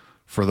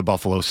for the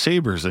Buffalo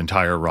Sabres'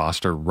 entire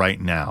roster right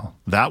now?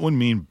 That would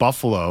mean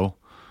Buffalo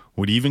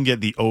would even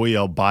get the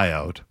OEL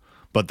buyout,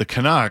 but the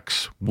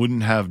Canucks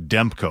wouldn't have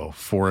Demko,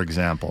 for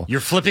example.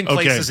 You're flipping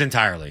places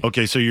entirely.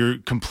 Okay, so you're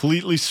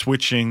completely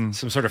switching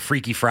some sort of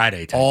Freaky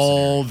Friday type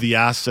all scenario. The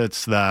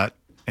assets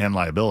and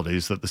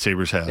liabilities that the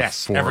Sabres have.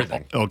 Yes, for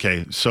everything.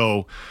 Okay,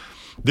 so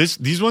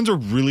these ones are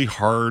really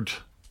hard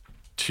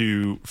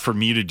for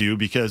me to do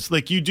because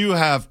like you do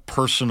have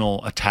personal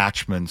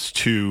attachments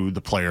to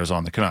the players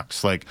on the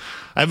Canucks. Like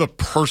I have a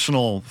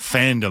personal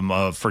fandom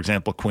of, for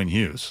example, Quinn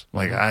Hughes.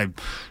 Like I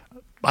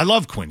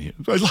love Quinn Hughes.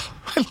 I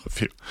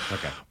love you.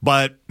 Okay.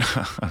 But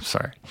I'm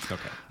sorry.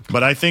 Okay.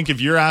 But I think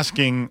if you're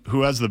asking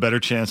who has the better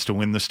chance to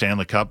win the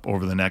Stanley Cup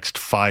over the next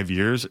 5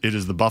 years, it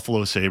is the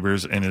Buffalo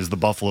Sabres, and it is the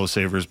Buffalo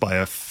Sabres by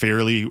a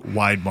fairly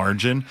wide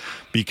margin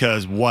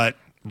because what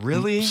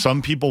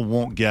some people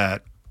won't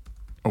get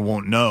or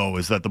won't know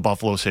is that the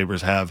Buffalo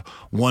Sabres have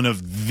one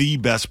of the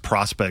best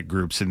prospect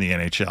groups in the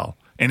NHL.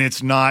 And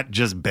it's not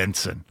just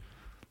Benson.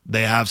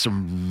 They have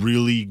some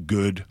really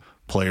good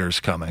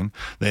players coming.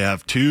 They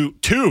have two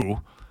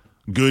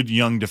good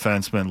young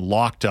defensemen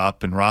locked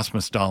up in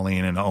Rasmus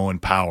Dahlin and Owen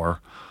Power.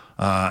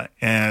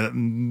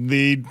 And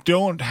they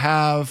don't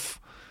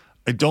have...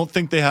 I don't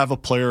think they have a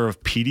player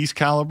of Petey's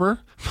caliber,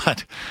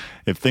 but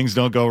if things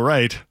don't go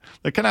right,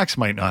 the Canucks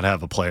might not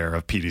have a player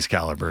of Petey's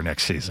caliber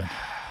next season.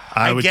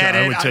 I would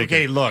take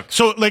it. Look.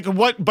 So, like,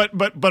 what?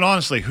 But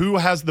honestly, who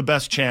has the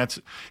best chance?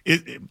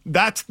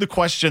 That's the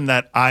question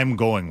that I'm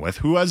going with.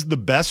 Who has the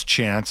best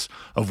chance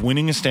of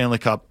winning a Stanley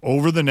Cup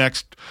over the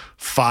next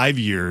 5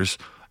 years,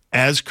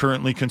 as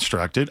currently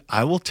constructed?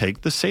 I will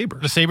take the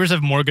Sabres. The Sabres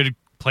have more good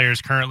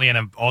players currently and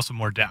have also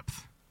more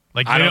depth.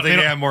 Like I don't think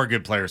they have more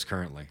good players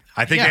currently.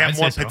 I think they have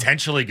more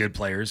potentially good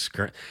players.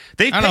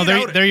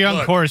 Their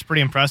young core is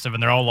pretty impressive,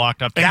 and they're all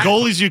locked up. And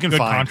goalies you can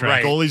find.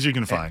 Right. Goalies you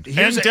can find.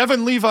 And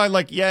Devin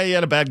Levi, he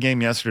had a bad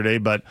game yesterday,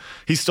 but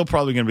he's still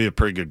probably going to be a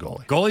pretty good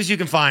goalie. Goalies you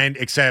can find,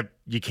 except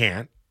you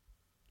can't.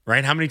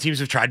 Right? How many teams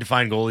have tried to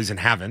find goalies and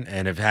haven't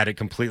and have had it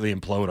completely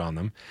implode on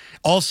them?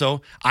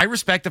 Also, I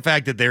respect the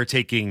fact that they're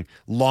taking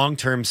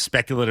long-term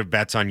speculative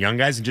bets on young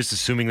guys and just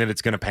assuming that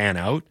it's going to pan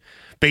out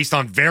based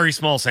on very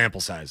small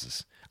sample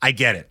sizes. I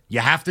get it.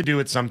 You have to do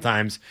it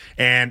sometimes.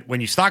 And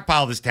when you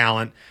stockpile this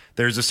talent,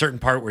 there's a certain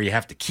part where you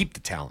have to keep the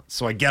talent.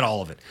 So I get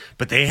all of it.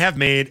 But they have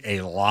made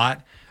a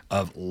lot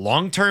of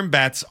long-term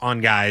bets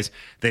on guys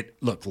that,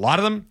 look, a lot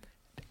of them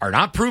are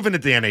not proven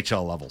at the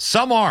NHL level.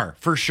 Some are,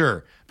 for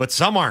sure, but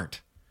some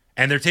aren't.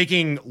 And they're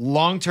taking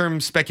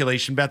long-term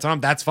speculation bets on them.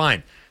 That's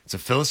fine. It's a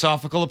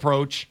philosophical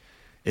approach.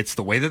 It's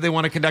the way that they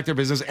want to conduct their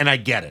business. And I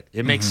get it.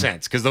 It makes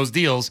sense because those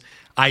deals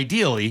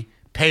ideally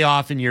pay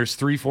off in years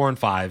 3, 4, and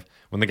 5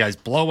 when the guys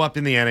blow up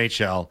in the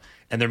NHL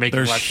and they're making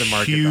less than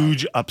market value. There's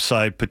huge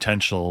upside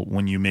potential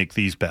when you make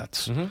these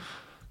bets. Mm-hmm.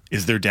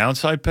 Is there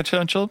downside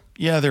potential?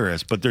 Yeah, there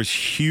is. But there's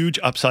huge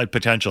upside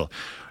potential.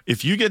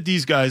 If you get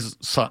these guys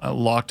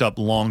locked up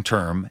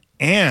long-term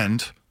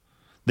and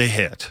they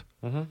hit,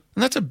 and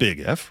that's a big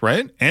if,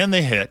 right? And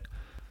they hit,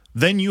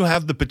 then you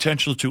have the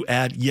potential to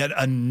add yet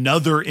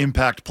another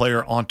impact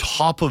player on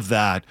top of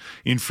that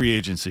in free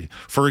agency.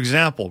 For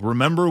example,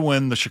 remember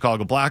when the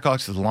Chicago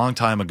Blackhawks, a long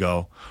time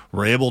ago,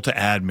 were able to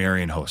add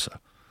Marian Hossa?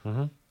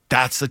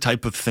 That's the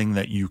type of thing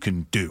that you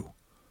can do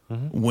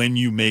when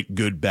you make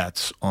good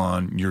bets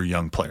on your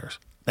young players.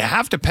 They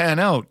have to pan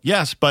out,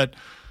 yes, but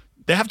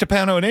they have to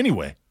pan out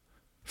anyway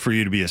for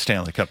you to be a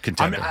Stanley Cup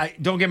contender.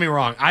 Don't get me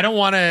wrong. I don't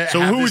want to. So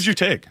who would you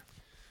take?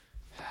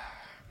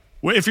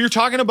 Well, if you're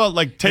talking about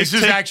this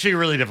is actually a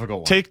really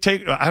difficult one.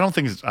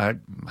 I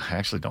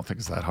actually don't think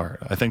it's that hard.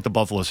 I think the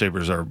Buffalo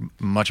Sabres are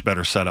much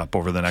better set up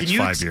over the next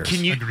 5 years.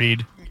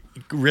 Agreed.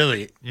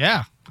 Really?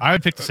 Yeah, I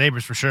would pick the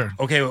Sabres for sure.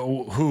 Okay,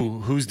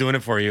 who's doing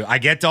it for you? I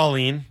get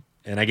Darlene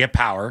and I get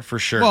Power for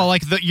sure. Well,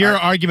 your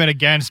argument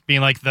against being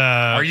like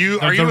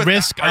the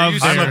risk of.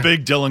 I'm a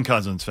big Dylan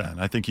Cousins fan.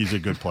 I think he's a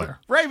good player.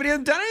 Right, but he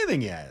hasn't done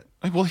anything yet.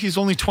 Well, he's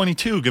only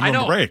 22. Give him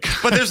a break.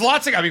 But there's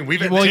lots of. I mean,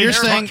 you're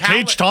saying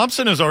Tage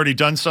Thompson has already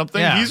done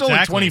something. Yeah, he's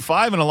only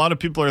 25, and a lot of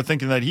people are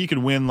thinking that he could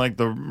win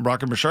the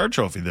Rocket Richard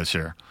Trophy this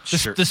year.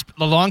 The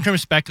long-term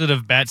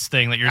speculative bets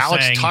thing that you're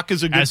Alex saying, Tuck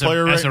is a good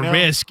player as a now.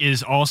 risk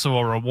is also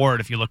a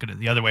reward if you look at it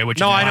the other way. Which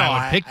is I know. why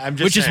I would pick. I'm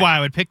just which is saying. why I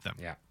would pick them.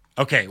 Yeah.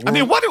 Okay. I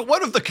mean,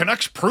 what have the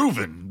Canucks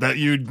proven that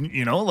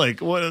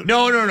what?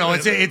 No.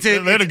 They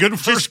had a good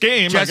first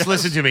game. Just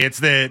listen to me. It's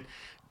that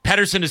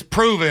Pettersson has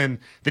proven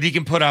that he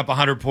can put up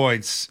 100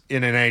 points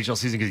in an NHL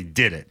season because he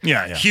did it.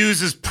 Yeah.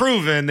 Hughes has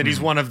proven that he's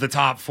one of the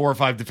top 4 or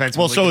 5 defensemen.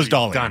 Well, so has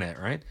Dahlin. Done it,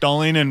 right?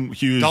 Dahlin and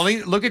Hughes.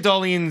 Look at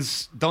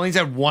Dahlin.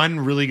 had one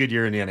really good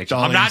year in the NHL.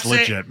 Dahlin's I'm not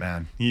legit,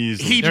 man.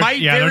 He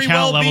might very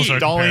well be.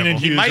 Dahlin and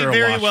Hughes He might are a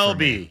very wash well for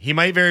me. be. He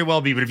might very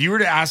well be. But if you were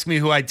to ask me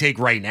who I'd take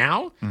right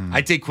now,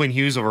 I'd take Quinn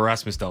Hughes over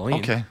Rasmus Dahlin.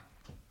 Okay.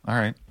 All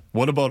right.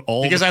 What about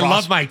all because I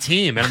love my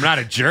team and I'm not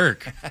a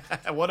jerk.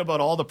 What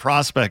about all the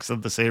prospects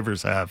that the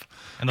Sabres have?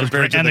 And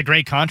the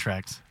great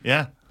contracts.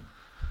 Yeah.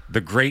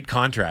 The great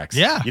contracts.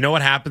 Yeah. You know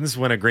what happens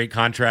when a great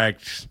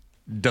contract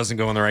doesn't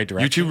go in the right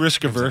direction? You're too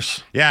risk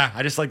averse. Yeah,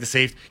 I just like the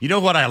safe. You know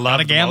what I love Not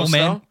a gamble, most,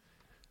 man. though?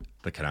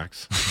 The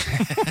Canucks.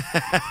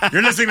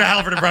 You're listening to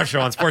Halford and Brough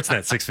Show on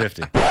Sportsnet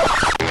 650.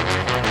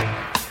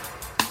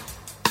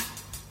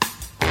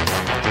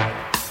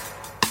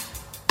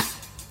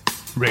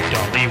 Rick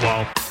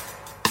Dhaliwal.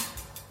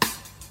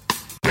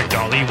 Rick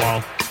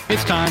Dhaliwal.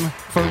 It's time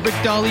for Rick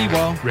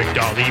Dhaliwal. Rick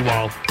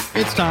Dhaliwal.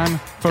 It's time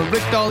for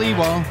Rick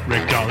Dhaliwal.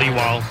 Rick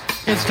Dhaliwal.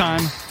 It's time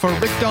for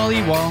Rick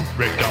Dhaliwal.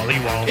 Rick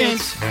Dhaliwal.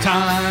 It's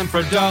time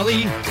for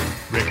Dolly.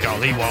 Rick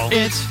Dhaliwal.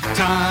 It's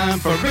time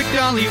for Rick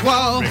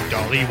Dhaliwal. Rick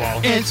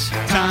Dhaliwal. It's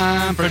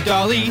time for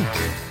Dolly.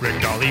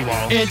 Rick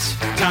Dhaliwal. It's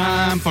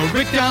time for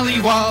Rick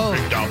Dhaliwal.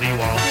 Rick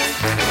Dhaliwal.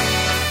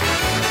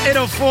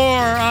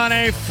 8:04 on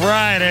a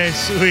Friday.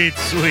 Sweet,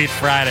 sweet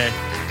Friday.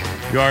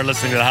 You are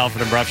listening to the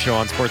Halford and Brough Show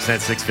on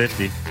Sportsnet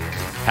 650.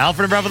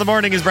 Halford and Brough in the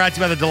Morning is brought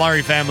to you by the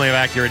Dilawri family of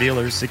Acura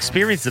dealers.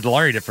 Experience the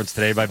Dilawri difference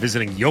today by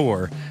visiting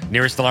your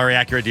nearest Dilawri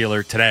Acura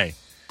dealer today.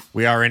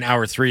 We are in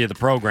hour 3 of the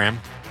program.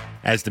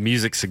 As the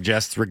music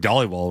suggests, Rick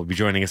Dhaliwal will be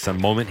joining us in a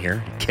moment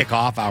here to kick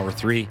off hour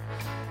 3.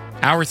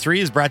 Hour 3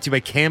 is brought to you by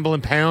Campbell &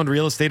 Pound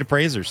Real Estate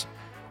Appraisers.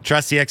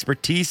 Trust the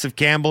expertise of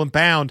Campbell &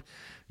 Pound.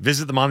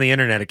 Visit them on the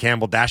internet at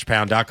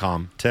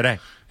campbell-pound.com today.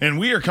 And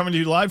we are coming to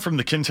you live from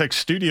the Kintec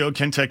studio.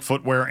 Kintec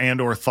Footwear and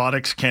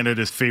Orthotics,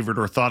 Canada's favorite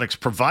orthotics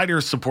provider,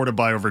 supported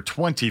by over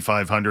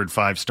 2,500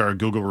 5-star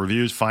Google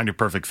reviews. Find your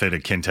perfect fit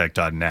at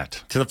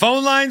kintec.net. To the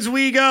phone lines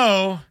we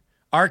go.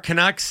 Our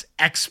Canucks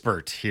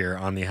expert here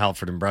on the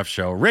Halford and Brough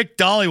Show, Rick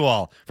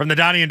Dhaliwal from the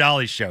Donnie and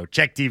Dolly Show,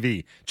 Check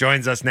TV,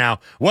 joins us now.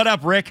 What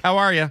up, Rick? How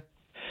are you?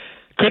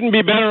 Couldn't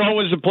be better.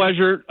 Always a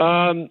pleasure.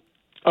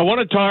 I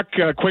want to talk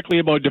quickly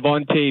about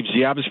Devon Taves,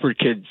 the Abbotsford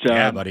kid.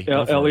 Yeah, buddy.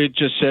 Elliot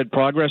just said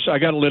progress. I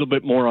got a little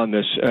bit more on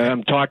this.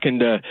 I'm talking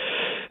to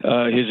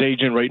his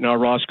agent right now,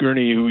 Ross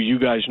Gurney, who you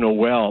guys know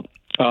well.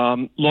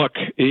 Look,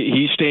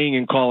 he's staying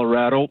in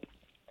Colorado.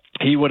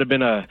 He would have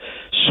been a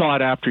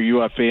sought-after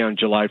UFA on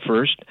July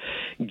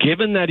 1st.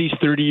 Given that he's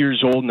 30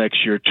 years old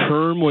next year,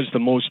 term was the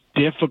most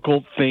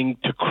difficult thing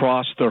to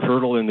cross the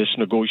hurdle in this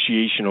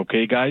negotiation,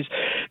 okay, guys?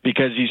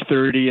 Because he's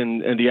 30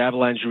 and the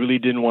Avalanche really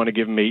didn't want to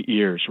give him 8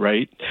 years,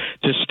 right?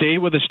 To stay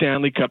with a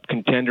Stanley Cup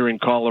contender in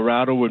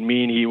Colorado would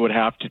mean he would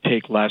have to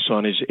take less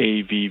on his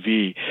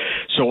AVV.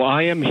 So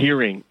I am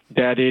hearing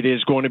that it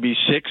is going to be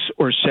 6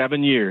 or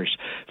 7 years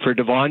for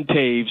Devon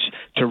Taves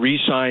to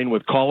re-sign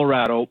with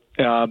Colorado.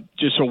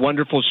 Just a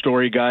wonderful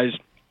story, guys.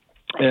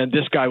 And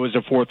this guy was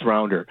a 4th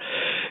rounder.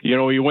 You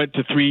know, he went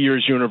to 3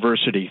 years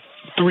university,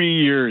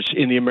 3 years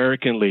in the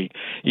American League.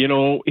 You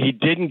know, he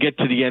didn't get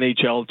to the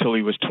NHL until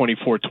he was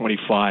 24,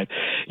 25.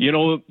 You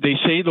know, they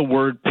say the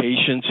word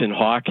patience in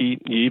hockey.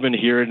 You even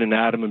hear it in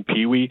Adam and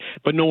Pee Wee,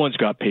 but no one's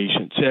got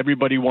patience.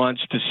 Everybody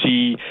wants to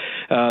see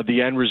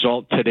the end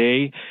result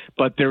today,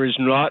 but there is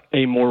not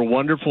a more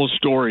wonderful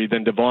story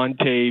than Devon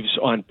Taves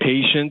on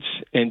patience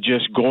and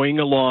just going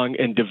along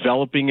and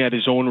developing at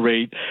his own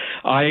rate.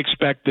 I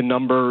expect the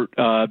number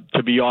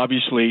to be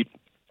obviously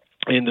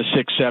in the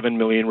 6-7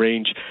 million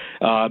range.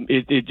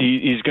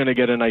 He's going to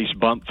get a nice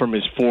bump from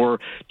his 4.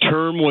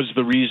 Term was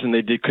the reason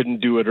they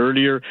couldn't do it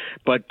earlier,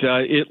 but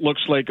it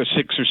looks like a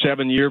 6 or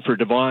 7 year for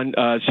Devon.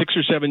 6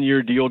 or 7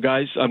 year deal,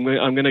 guys. I'm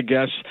going to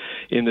guess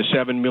in the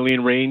 7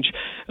 million range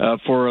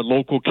for a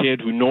local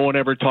kid who no one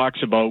ever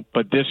talks about.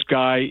 But this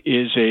guy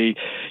is he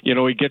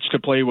gets to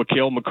play with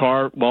Cale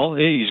Makar. Well,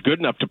 hey, he's good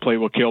enough to play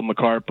with Cale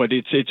Makar, but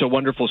it's a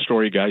wonderful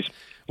story, guys.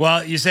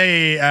 Well, you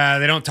say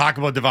they don't talk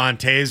about Devon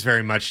Toews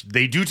very much.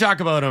 They do talk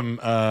about him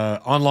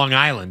on Long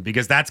Island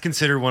because that's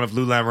considered one of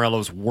Lou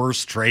Lamoriello's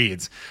worst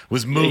trades,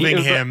 was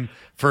moving him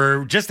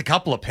for just a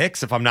couple of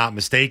picks, if I'm not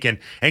mistaken.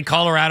 And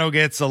Colorado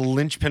gets a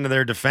linchpin of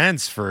their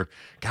defense for,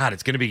 God,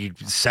 it's going to be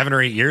 7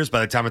 or 8 years by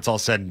the time it's all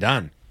said and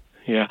done.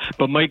 Yeah,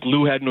 but Mike,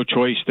 Lou had no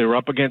choice. They were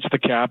up against the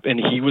cap, and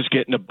he was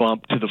getting a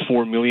bump to the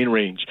 $4 million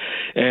range.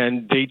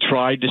 And they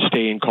tried to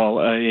stay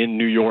in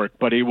New York,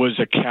 but it was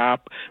a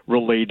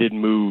cap-related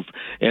move,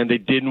 and they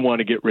didn't want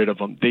to get rid of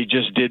him. They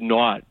just did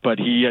not. But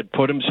he had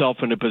put himself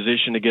in a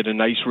position to get a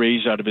nice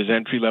raise out of his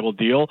entry-level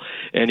deal,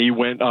 and he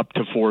went up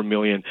to $4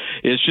 million.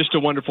 It's just a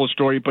wonderful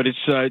story, but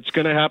it's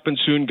going to happen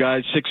soon,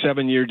 guys.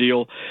 6-7 year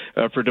deal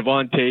for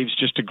Devon Toews.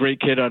 Just a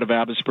great kid out of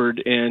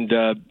Abbotsford, and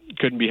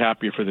couldn't be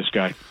happier for this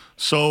guy.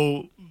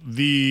 So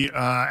the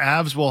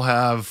Avs will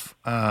have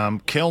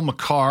Cale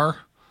Makar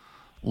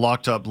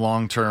locked up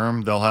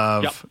long-term. They'll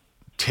have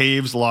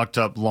Toews locked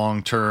up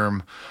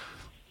long-term.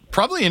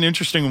 Probably an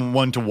interesting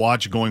one to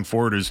watch going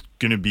forward is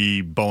going to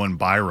be Bowen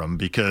Byram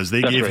because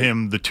they gave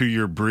him the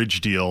 2-year bridge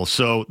deal.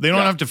 So they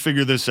don't have to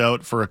figure this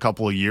out for a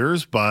couple of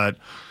years. But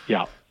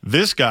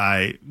this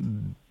guy,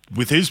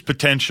 with his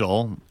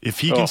potential, if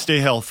he can stay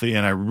healthy,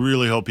 and I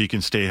really hope he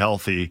can stay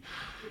healthy,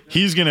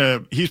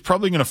 he's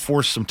probably gonna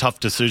force some tough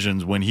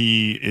decisions when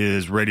he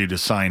is ready to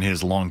sign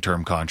his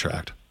long-term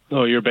contract.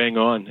 Oh, you're bang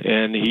on.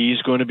 And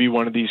he's going to be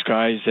one of these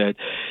guys that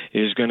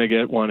is going to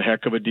get one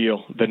heck of a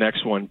deal, the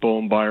next one,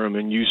 Bowen Byram.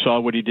 And you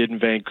saw what he did in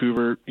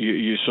Vancouver.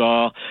 You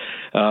saw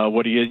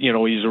what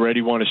he's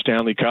already won a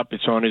Stanley Cup.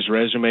 It's on his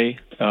resume.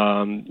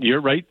 You're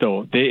right,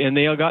 though.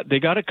 They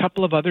got a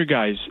couple of other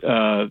guys,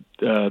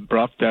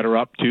 Brough, that are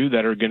up, too,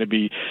 that are going to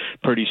be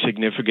pretty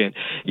significant.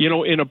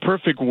 In a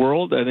perfect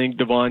world, I think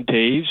Devon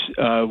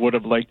Toews would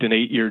have liked an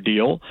 8-year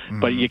deal,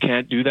 but you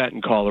can't do that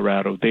in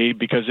Colorado.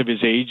 Because of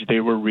his age,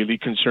 they were really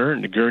concerned.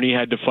 Gurney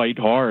had to fight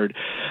hard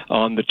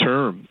on the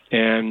term,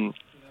 and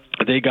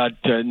they got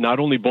not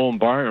only Bowen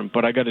Byram,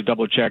 but I got to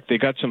double check. They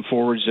got some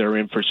forwards that are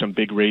in for some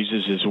big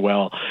raises as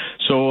well.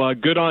 So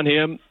good on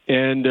him,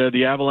 and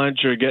the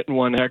Avalanche are getting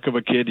one heck of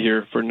a kid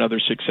here for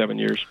another 6-7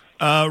 years.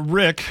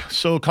 Rick,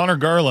 so Connor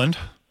Garland,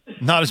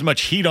 not as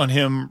much heat on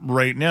him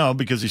right now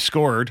because he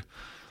scored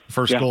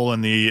first goal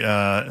in the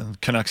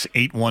Canucks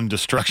 8-1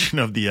 destruction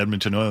of the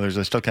Edmonton Oilers.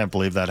 I still can't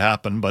believe that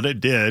happened, but it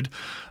did.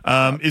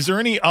 Is there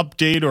any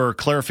update or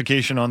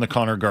clarification on the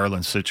Connor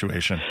Garland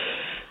situation?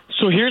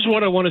 So here's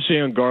what I want to say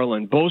on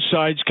Garland. Both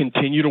sides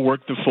continue to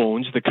work the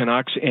phones, the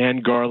Canucks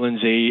and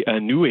Garland's a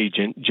new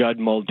agent, Judd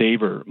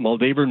Moldaver.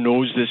 Moldaver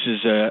knows this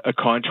is a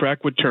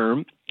contract with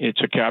term. It's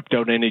a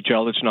capped-out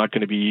NHL. It's not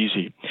going to be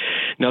easy.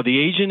 Now, the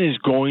agent is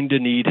going to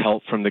need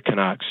help from the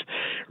Canucks.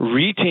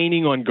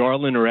 Retaining on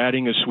Garland or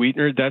adding a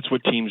sweetener, that's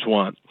what teams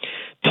want.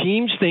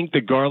 Teams think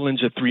that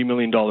Garland's a $3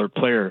 million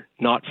player,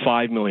 not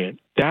 $5 million.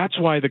 That's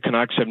why the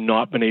Canucks have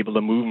not been able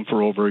to move him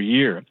for over a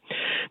year.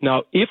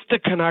 Now, if the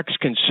Canucks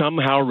can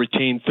somehow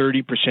retain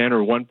 30%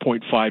 or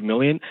 $1.5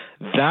 million,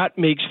 that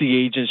makes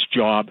the agent's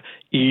job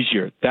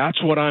easier.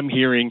 That's what I'm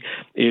hearing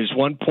is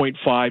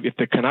 1.5. If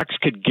the Canucks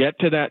could get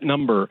to that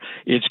number,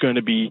 it's going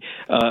to be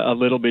a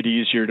little bit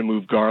easier to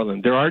move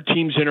Garland. There are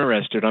teams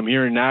interested. I'm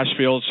here in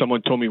Nashville.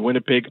 Someone told me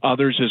Winnipeg,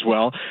 others as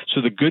well.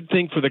 So the good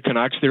thing for the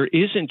Canucks, there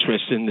is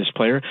interest in this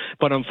player,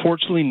 but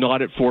unfortunately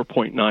not at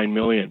 $4.9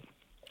 million.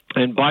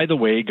 And by the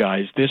way,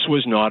 guys, this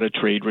was not a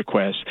trade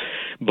request.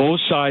 Both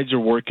sides are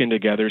working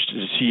together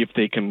to see if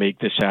they can make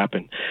this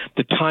happen.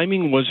 The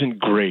timing wasn't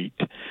great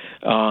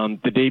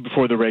the day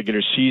before the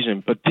regular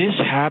season, but this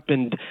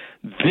happened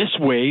this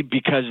way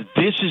because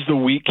this is the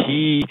week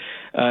he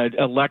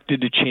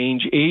elected to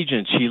change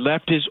agents. He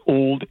left his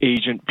old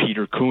agent,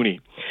 Peter Cooney.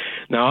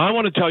 Now, I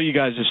want to tell you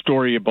guys a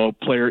story about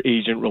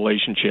player-agent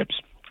relationships.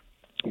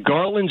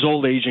 Garland's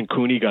old agent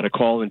Cooney got a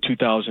call in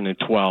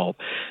 2012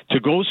 to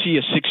go see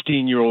a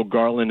 16-year-old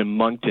Garland in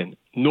Moncton.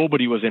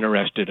 Nobody was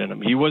interested in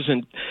him. He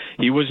wasn't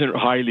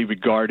highly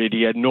regarded.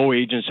 He had no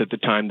agents at the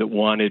time that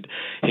wanted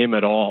him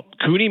at all.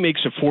 Cooney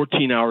makes a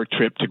 14-hour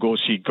trip to go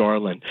see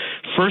Garland.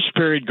 First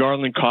period,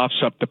 Garland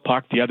coughs up the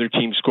puck. The other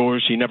team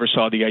scores. He never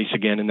saw the ice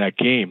again in that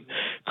game.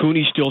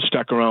 Cooney still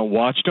stuck around,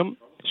 watched him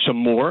some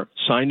more,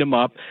 signed him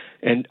up,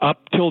 and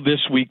up till this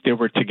week, they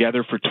were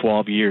together for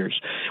 12 years.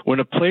 When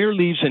a player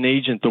leaves an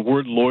agent, the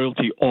word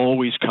loyalty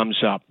always comes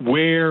up.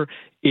 Where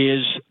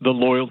is the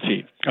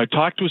loyalty? I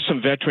talked with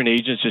some veteran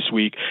agents this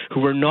week who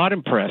were not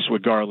impressed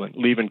with Garland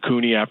leaving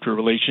Cooney after a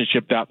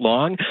relationship that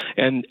long,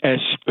 and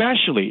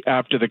especially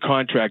after the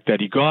contract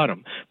that he got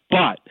him.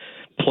 But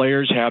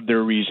players have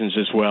their reasons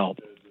as well.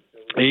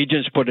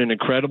 Agents put an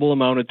incredible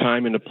amount of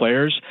time into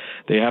players.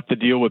 They have to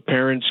deal with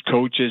parents,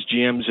 coaches,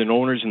 GMs, and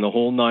owners in the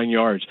whole 9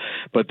 yards.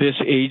 But this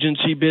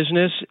agency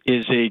business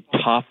is a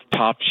tough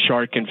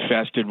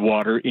shark-infested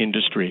water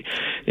industry.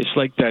 It's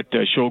like that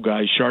show,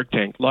 guys, Shark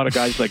Tank. A lot of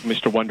guys like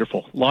Mr.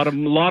 Wonderful. A lot of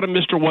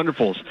Mr.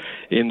 Wonderfuls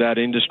in that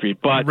industry.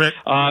 But Rick,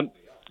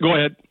 go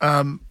ahead.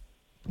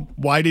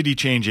 Why did he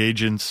change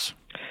agents?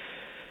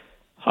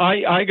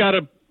 I got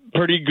a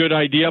pretty good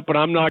idea, but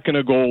I'm not going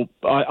to go.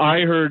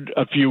 I heard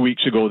a few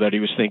weeks ago that he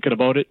was thinking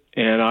about it,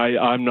 and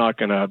I'm not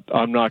going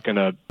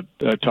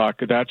to talk.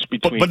 That's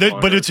between.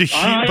 But it's a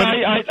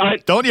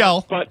huge. Don't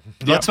yell.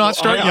 Let's not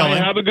start yelling.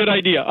 I have a good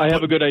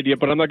idea.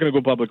 But I'm not going to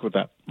go public with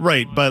that.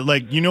 Right,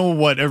 but you know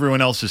what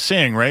everyone else is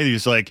saying, right?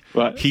 He's like,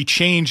 he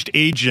changed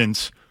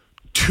agents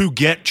to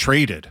get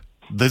traded.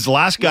 This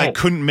last guy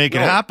couldn't make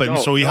it happen,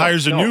 so he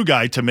hires a new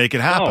guy to make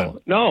it happen.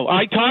 No,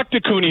 I talked to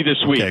Cooney this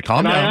week. Okay,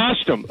 calm down. I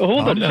asked him.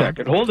 Hold it a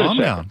second. Calm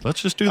down.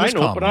 Let's just do this. I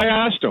know, but I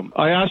asked him.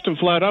 I asked him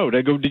flat out.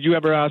 I go, did you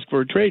ever ask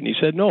for a trade? And he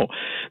said no.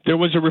 There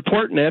was a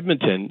report in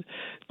Edmonton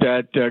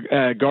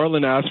that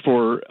Garland asked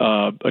for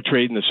a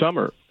trade in the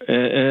summer.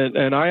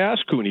 And I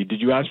asked Cooney,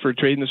 did you ask for a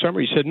trade in the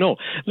summer? He said no.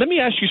 Let me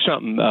ask you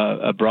something,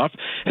 Brough.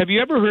 Have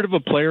you ever heard of a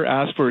player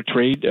ask for a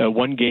trade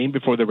one game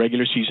before the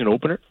regular season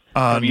opener?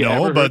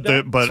 No, but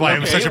that's why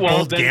it was such a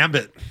bold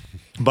gambit.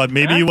 But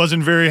maybe he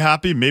wasn't very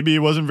happy. Maybe he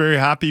wasn't very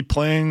happy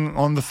playing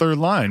on the third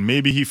line.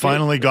 Maybe he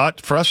finally got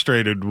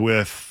frustrated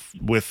with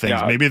things.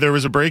 Yeah. Maybe there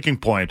was a breaking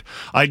point.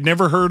 I'd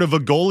never heard of a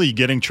goalie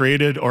getting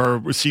traded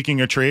or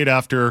seeking a trade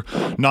after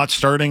not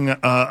starting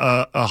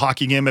a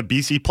hockey game at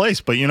BC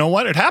Place. But you know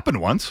what? It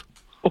happened once.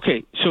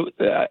 Okay, so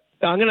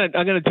I'm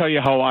gonna tell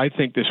you how I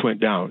think this went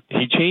down.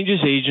 He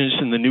changes agents,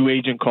 and the new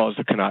agent calls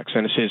the Canucks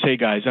and says, "Hey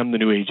guys, I'm the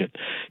new agent."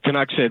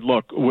 Canucks said,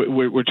 "Look,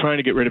 we're trying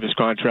to get rid of his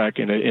contract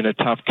in a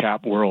tough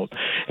cap world,"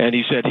 and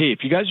he said, "Hey,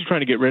 if you guys are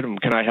trying to get rid of him,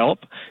 can I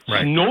help?"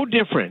 Right. It's no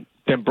different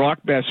than Brock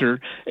Besser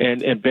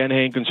and Ben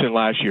Hankinson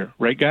last year,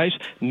 right, guys?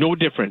 No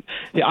different.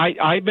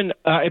 I've been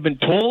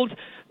told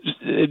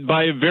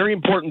by a very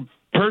important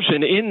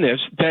person in this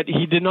that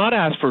he did not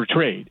ask for a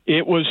trade.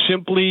 It was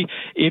simply,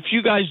 if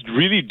you guys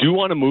really do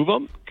want to move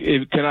him,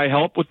 can I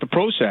help with the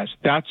process?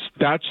 That's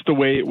the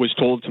way it was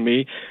told to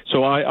me.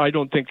 So I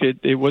don't think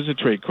it was a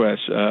trade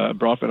quest,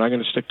 Brough, and I'm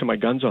going to stick to my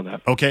guns on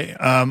that. Okay.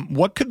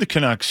 What could the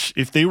Canucks,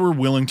 if they were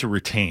willing to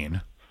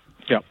retain,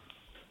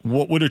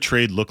 what would a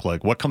trade look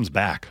like? What comes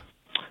back?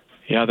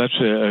 Yeah, that's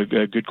a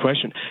good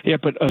question. Yeah,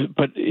 but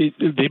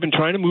they've been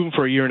trying to move him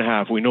for a year and a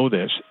half. We know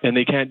this, and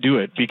they can't do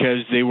it because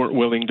they weren't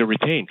willing to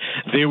retain.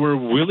 They were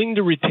willing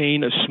to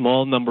retain a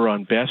small number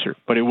on Besser,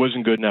 but it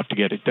wasn't good enough to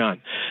get it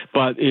done.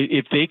 But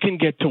if they can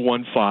get to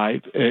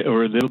 1.5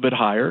 or a little bit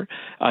higher,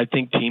 I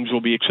think teams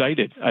will be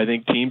excited. I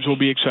think teams will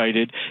be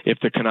excited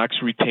if the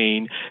Canucks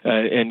retain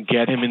and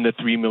get him in the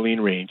 $3 million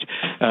range.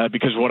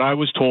 Because what I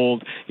was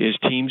told is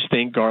teams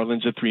think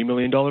Garland's a $3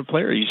 million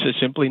player. He's just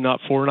simply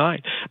not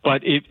 4.9.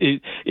 But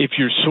if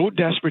you're so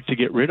desperate to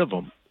get rid of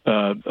him,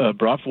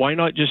 Brough, why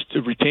not just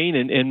retain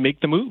and make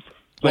the move?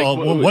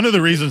 One of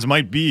the reasons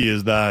might be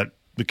is that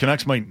the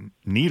Canucks might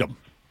need him.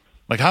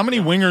 Like, how many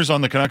wingers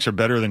on the Canucks are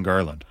better than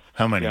Garland?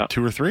 How many?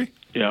 2 or 3?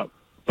 Yeah.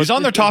 He's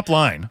on their top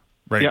line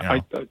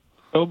now.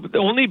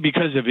 Only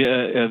because of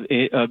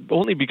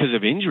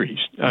injuries.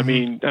 I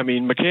mean,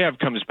 Mikheyev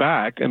comes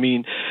back.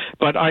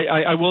 But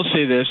I will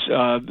say this: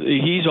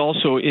 he's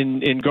also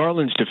in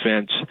Garland's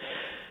defense.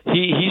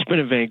 He's been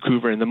in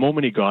Vancouver, and the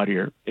moment he got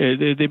here,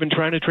 they've been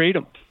trying to trade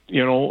him.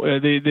 You know,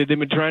 they've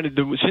been trying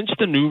to since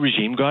the new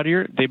regime got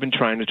here. They've been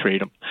trying to trade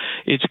him.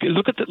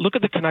 Look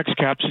at the Canucks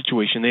cap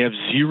situation. They have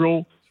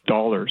 $0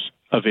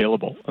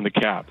 available on the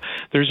cap.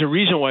 There's a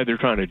reason why they're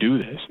trying to do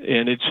this,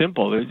 and it's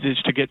simple.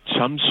 It's to get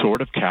some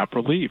sort of cap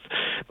relief.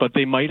 But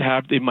they might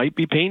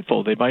be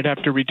painful. They might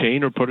have to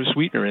retain or put a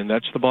sweetener in.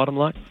 That's the bottom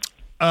line.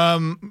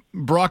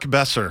 Brock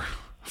Besser,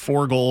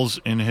 4 goals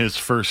in his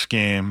first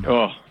game.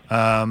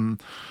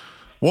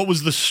 What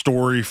was the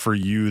story for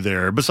you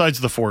there,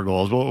 besides the 4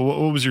 goals?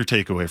 What was your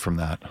takeaway from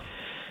that?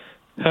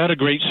 Had a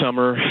great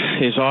summer.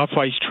 His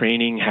off-ice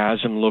training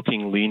has him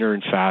looking leaner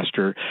and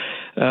faster.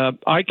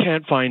 I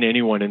can't find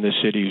anyone in this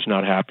city who's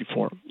not happy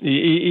for him.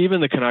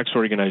 Even the Canucks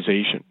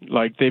organization.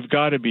 Like, they've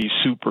got to be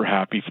super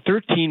happy.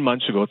 13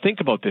 months ago, think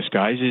about this,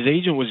 guys. His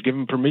agent was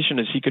given permission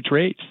to seek a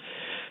trade.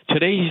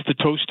 Today, he's the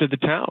toast of the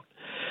town.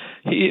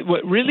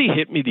 What really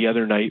hit me the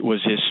other night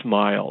was his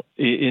smile.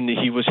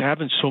 He was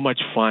having so much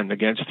fun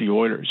against the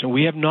Oilers, and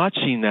we have not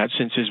seen that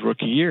since his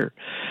rookie year.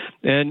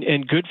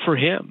 And good for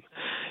him.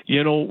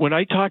 You know, when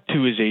I talked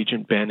to his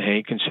agent, Ben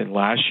Hankinson,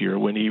 last year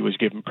when he was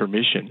given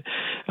permission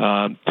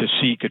to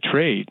seek a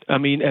trade,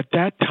 at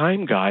that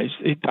time, guys,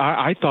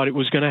 I thought it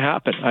was going to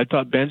happen. I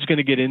thought Ben's going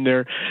to get in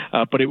there,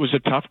 but it was a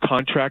tough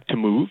contract to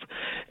move,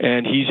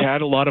 and he's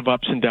had a lot of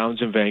ups and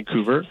downs in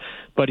Vancouver.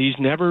 but he's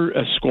never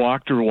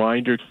squawked or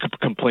whined or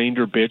complained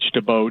or bitched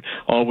about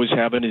always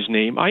having his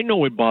name. I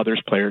know it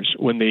bothers players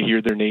when they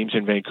hear their names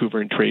in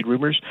Vancouver in trade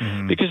rumors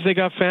because they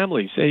got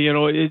families.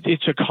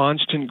 It's a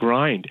constant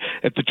grind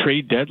at the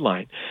trade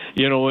deadline.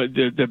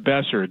 The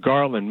Besser,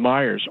 Garland,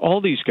 Myers,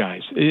 all these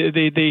guys,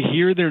 they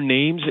hear their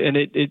names, and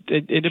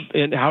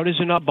and how does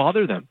it not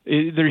bother them?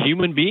 They're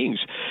human beings,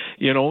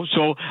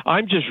 So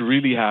I'm just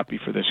really happy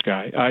for this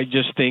guy. I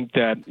just think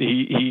that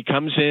he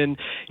comes in,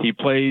 he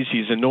plays,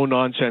 he's a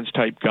no-nonsense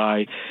type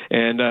guy,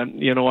 and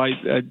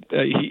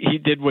he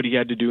did what he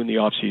had to do in the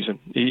off season.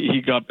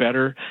 He got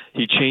better,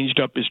 he changed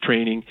up his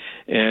training,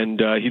 and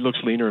he looks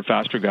leaner and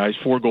faster, guys.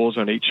 4 goals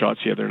on 8 shots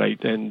the other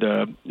night, and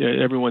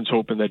everyone's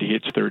hoping that he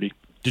hits 30.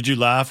 Did you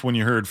laugh when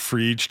you heard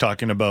Friedge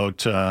talking about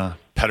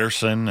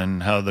Pettersson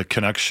and how the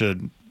Canucks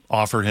should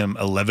offer him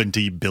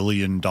 $11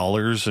 billion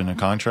in a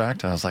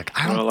contract? I was like,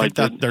 I don't think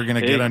that they're going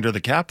to get under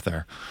the cap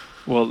there.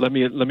 Well, let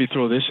me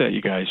throw this at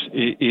you guys.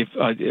 If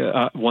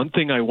one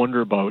thing I wonder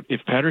about,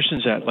 if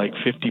Pettersson's at like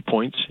 50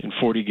 points in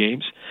 40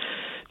 games,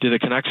 do the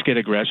Canucks get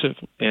aggressive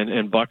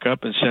and buck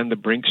up and send the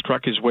Brinks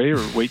truck his way, or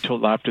wait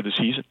till after the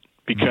season?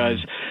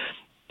 Because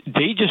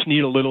they just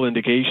need a little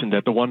indication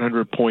that the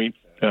 100-point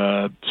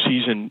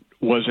season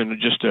wasn't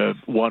just a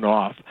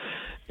one-off.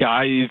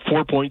 Yeah,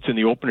 4 points in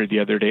the opener the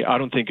other day. I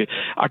don't think it.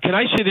 Can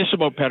I say this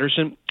about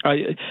Pettersson?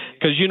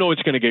 Because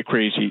it's going to get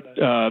crazy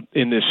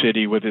in this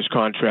city with his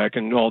contract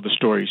and all the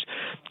stories.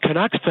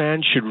 Canucks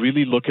fans should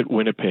really look at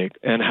Winnipeg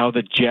and how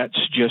the Jets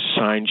just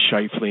signed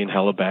Scheifele and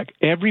Hellebuck.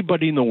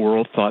 Everybody in the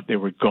world thought they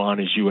were gone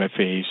as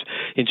UFAs.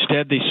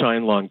 Instead, they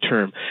signed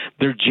long-term.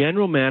 Their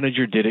general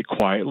manager did it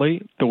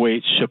quietly, the way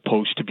it's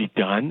supposed to be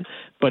done,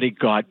 but it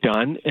got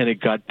done, and it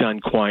got done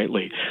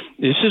quietly.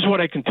 This is what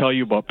I can tell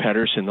you about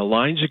Pettersson. The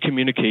lines of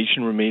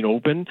communication remain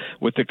open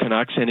with the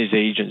Canucks and his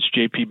agents,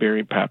 J.P. Barry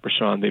and Pat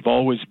Brisson. They've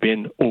always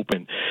been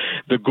open.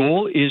 The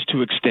goal is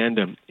to extend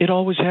him. It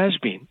always has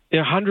been,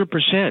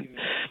 100%.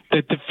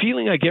 The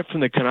feeling I get from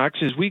the Canucks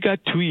is we got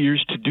 2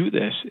 years to do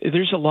this.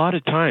 There's a lot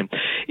of time.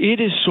 It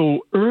is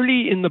so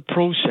early in the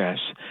process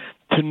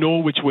to know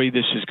which way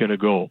this is going to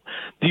go.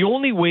 The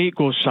only way it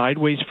goes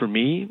sideways for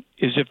me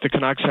is if the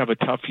Canucks have a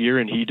tough year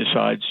and he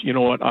decides, you know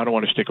what, I don't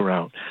want to stick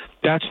around.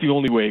 That's the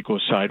only way it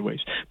goes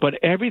sideways. But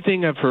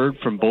everything I've heard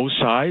from both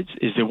sides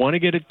is they want to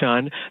get it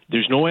done.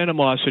 There's no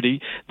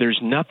animosity. There's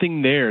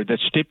nothing there that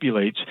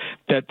stipulates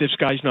that this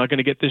guy's not going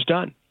to get this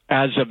done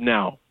as of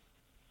now.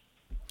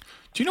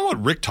 Do you know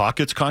what Rick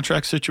Tocchet's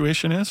contract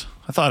situation is?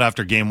 I thought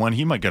after game 1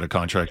 he might get a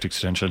contract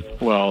extension.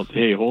 Well,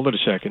 hey, hold it a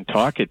second.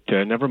 Tocchet,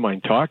 never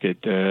mind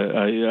Tocchet.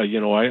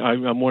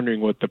 I'm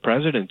wondering what the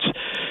president's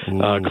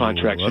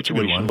contract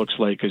situation looks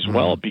like as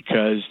well,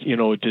 because,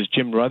 does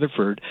Jim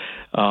Rutherford,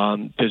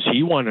 does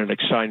he want to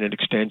sign an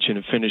extension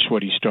and finish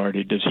what he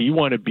started? Does he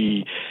want to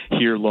be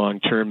here long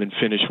term and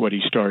finish what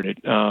he started?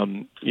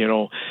 I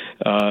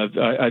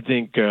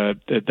think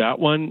that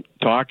one,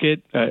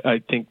 Tocchet,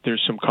 I think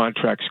there's some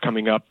contracts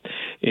coming up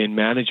in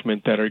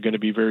management that are going to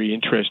be very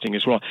interesting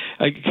as well.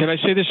 Can I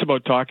say this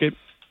about Tocchet?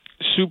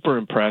 Super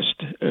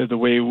impressed the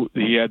way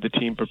he had the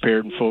team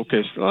prepared and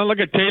focused. Oh, look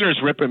at Taylor's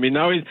ripping me.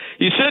 Now he's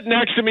sitting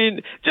next to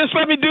me. Just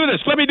let me do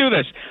this.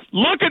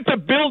 Look at the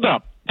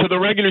build-up to the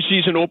regular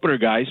season opener,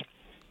 guys.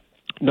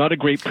 Not a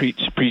great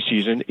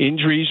preseason.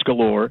 Injuries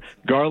galore.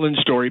 Garland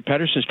story,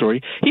 Pettersson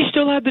story. He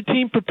still had the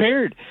team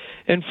prepared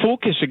and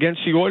focused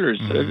against the Oilers.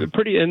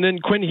 And then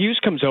Quinn Hughes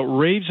comes out,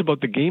 raves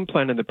about the game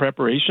plan and the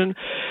preparation.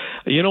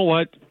 You know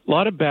what? A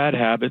lot of bad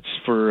habits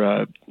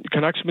for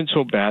Canucks have been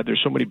so bad.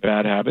 There's so many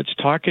bad habits.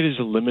 Tocchet is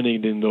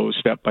eliminating those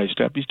step by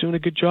step. He's doing a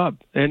good job,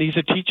 and he's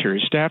a teacher.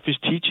 His staff is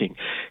teaching.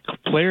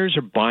 Players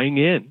are buying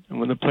in, and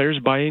when the players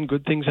buy in,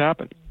 good things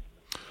happen.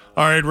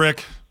 All right,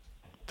 Rick.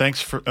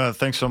 Thanks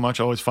so much.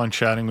 Always fun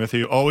chatting with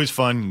you. Always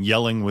fun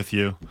yelling with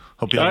you.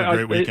 Hope you have a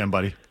great weekend,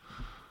 buddy.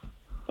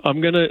 I'm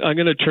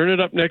gonna turn it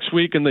up next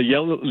week in the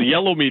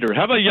yellow meter.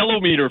 Have a yellow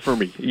meter for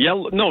me.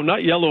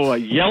 Not yellow. A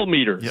yell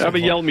meter. Have a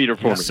yell meter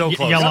for me. So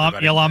close.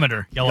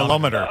 Yellometer.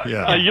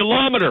 Yeah. A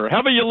yellometer.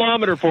 Have a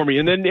yellometer for me,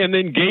 and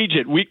then gauge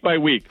it week by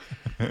week.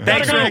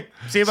 Thanks, Rick.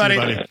 See you,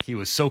 buddy. He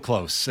was so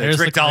close. There's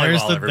Rick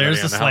Dollywall,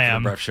 there's the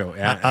slam. Brough Show.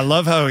 Yeah. I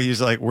love how he's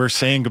like, we're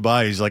saying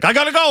goodbye. He's like, I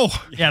gotta go.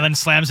 Yeah, then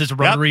slams his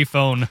rotary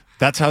phone.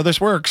 That's how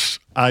this works.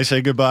 I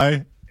say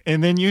goodbye,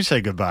 and then you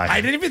say goodbye. I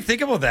didn't even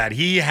think about that.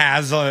 He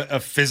has a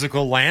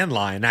physical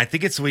landline. I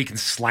think it's so he can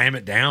slam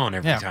it down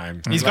every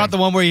time. He's got the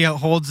one where he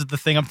holds the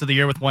thing up to the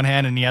ear with one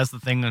hand, and he has the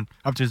thing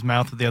up to his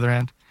mouth with the other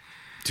hand.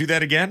 Do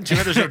that again?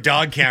 There's no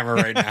dog camera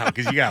right now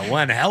because you got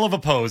one hell of a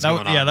pose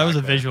going on. Yeah, that was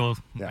a visual.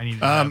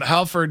 Yeah.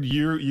 Halford,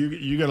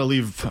 you got to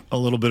leave a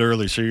little bit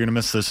early, so you're going to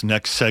miss this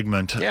next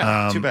segment.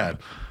 Yeah, too bad.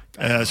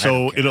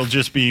 So it'll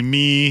just be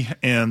me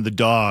and the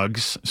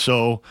dogs.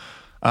 So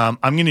I'm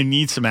going to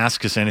need some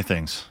Ask Us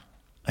Anythings.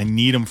 I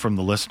need them from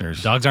the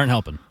listeners. Dogs aren't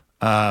helping.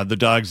 The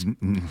dogs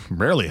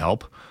rarely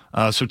help.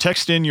 So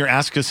text in your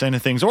Ask Us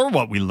Anythings or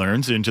what we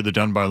learned into the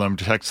Dunbar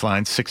Lumber text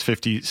line,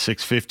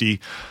 650-650.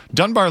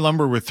 Dunbar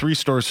Lumber with 3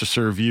 stores to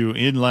serve you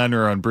in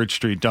Lanier on Bridge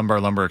Street, Dunbar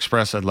Lumber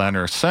Express at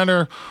Lanier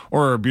Center,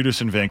 or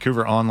Arbutus in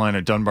Vancouver online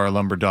at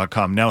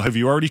dunbarlumber.com. Now, have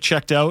you already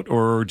checked out,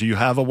 or do you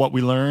have a what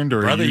we learned?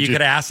 Or Brother, you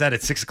could have asked that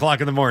at 6 o'clock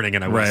in the morning,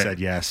 and I would have said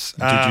yes.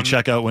 Did you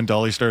check out when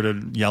Dolly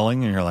started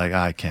yelling, and you're like,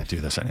 I can't do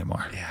this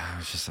anymore? Yeah, I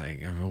was just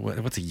like,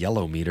 what's a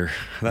yellow meter?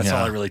 That's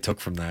all I really took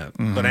from that.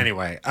 But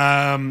anyway,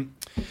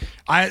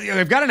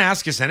 I've got an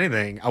Ask Us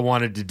Anything I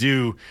wanted to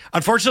do.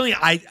 Unfortunately,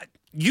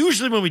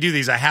 usually when we do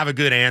these, I have a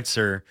good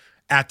answer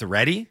at the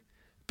ready,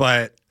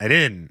 but I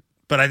didn't.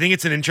 But I think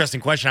it's an interesting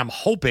question. I'm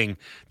hoping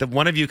that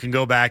one of you can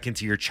go back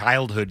into your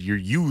childhood, your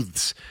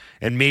youths,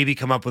 and maybe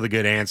come up with a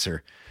good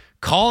answer.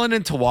 Colin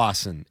in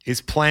Tawasin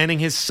is planning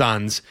his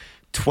son's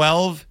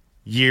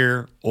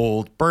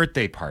 12-year-old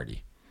birthday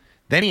party.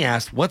 Then he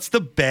asked, what's the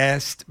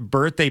best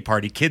birthday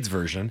party, kids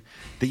version,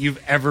 that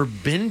you've ever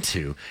been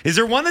to? Is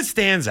there one that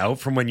stands out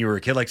from when you were a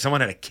kid, like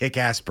someone had a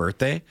kick-ass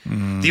birthday?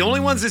 The only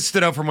ones that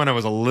stood out from when I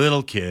was a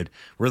little kid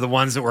were the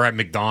ones that were at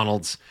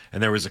McDonald's,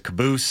 and there was a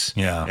caboose.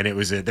 Yeah. And there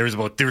was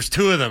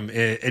 2 of them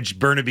at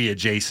Burnaby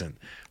adjacent.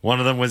 One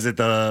of them was at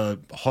the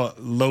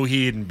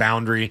Lougheed and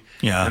Boundary.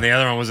 Yeah. And the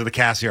other one was at the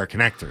Cassiar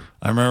Connector.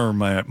 I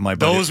remember my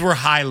buddy. Those were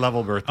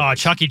high-level birthdays. Oh,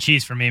 Chuck E.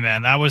 Cheese for me,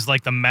 man. That was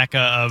like the mecca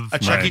of A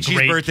Chuck E. Cheese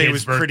great birthday kids'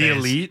 was pretty birthdays.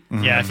 elite.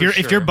 Yeah,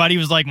 if your buddy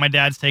was like, my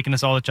dad's taking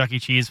us all to Chuck E.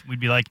 Cheese, we'd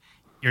be like,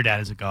 your dad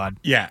is a god.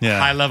 Yeah.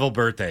 High-level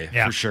birthday,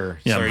 for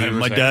sure. Yeah, Sorry,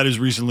 my dad is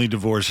recently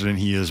divorced, and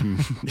he is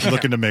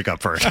looking to make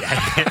up for it.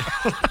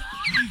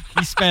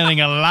 He's spending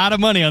a lot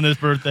of money on this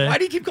birthday. Why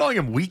do you keep calling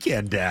him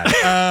Weekend Dad?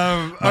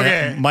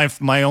 Okay.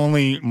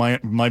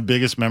 My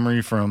biggest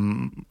memory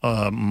from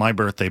my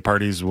birthday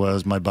parties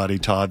was my buddy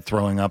Todd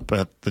throwing up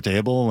at the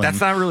table. That's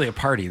not really a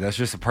party. That's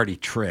just a party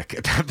trick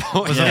at that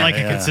point. Was it like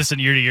a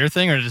consistent year-to-year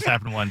thing, or did it just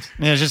happen once?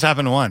 Yeah, it just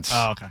happened once.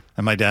 Oh, okay.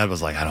 And my dad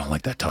was like, I don't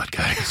like that Todd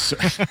guy.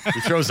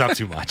 He throws up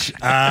too much.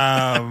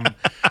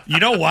 You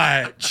know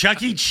what?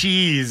 Chuck E.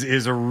 Cheese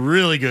is a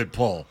really good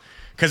pull.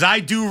 Because I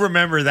do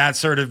remember that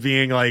sort of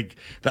being like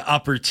the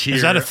upper tier.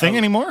 Is that a thing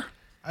anymore?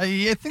 I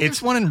think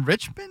there's one in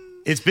Richmond.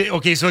 It's been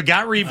okay. So it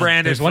got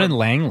rebranded. There's one in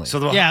Langley. So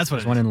that's what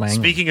there's one in Langley.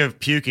 Speaking of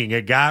puking,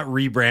 it got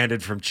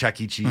rebranded from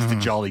Chuck E. Cheese to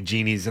Jolly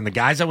Genies, and the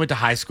guys I went to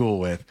high school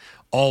with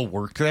all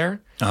worked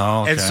there.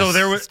 Oh, okay. And so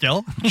there was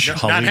still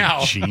not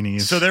now.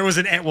 Genies. So there was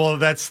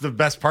that's the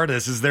best part of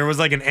this is there was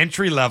like an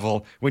entry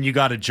level when you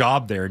got a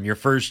job there, and your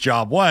first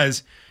job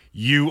was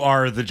you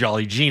are the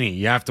Jolly Genie.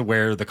 You have to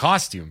wear the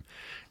costume.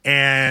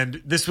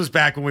 And this was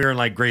back when we were in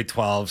like grade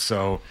 12.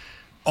 So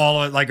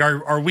all of, like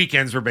our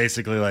weekends were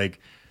basically like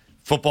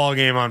football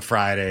game on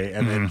Friday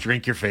and then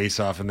drink your face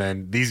off. And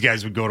then these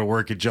guys would go to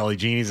work at Jolly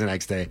Genies the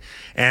next day.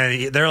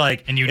 And they're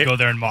like, and you'd go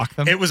there and mock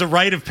them. It was a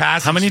rite of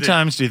passage. How many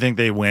times do you think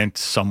they went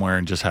somewhere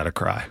and just had a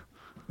cry?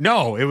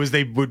 No, it was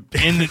they would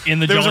in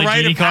the there was Jolly a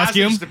rite Genie of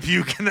passage costume to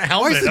puke in the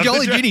helmet. Why is the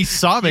Jolly Genie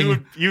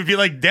sobbing? You'd be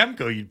like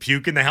Demko. You'd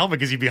puke in the helmet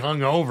because you'd be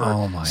hung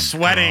over,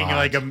 sweating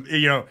like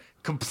a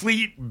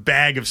complete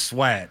bag of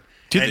sweat.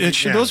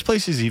 Should those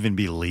places even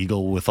be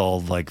legal with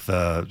all like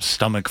the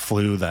stomach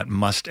flu that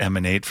must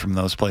emanate from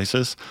those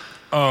places?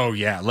 Oh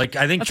yeah, like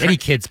I think that's any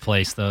kid's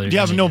place though.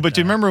 Yeah, no, but do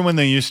you remember when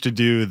they used to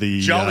do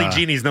the Jolly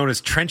Genie's known as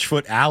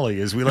Trenchfoot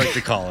Alley, as we like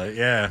to call it?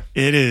 Yeah,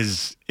 it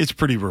is. It's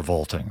pretty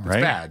revolting, right?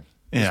 It's bad.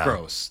 It's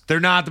gross. They're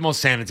not the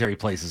most sanitary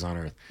places on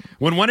earth.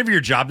 When one of your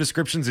job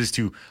descriptions is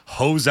to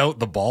hose out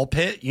the ball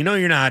pit, you know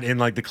you're not in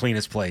like the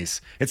cleanest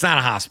place. It's not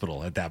a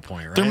hospital at that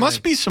point, right? There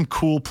must be some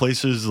cool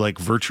places like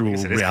virtual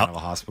reality. Kind of a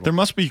hospital. There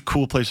must be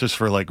cool places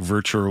for like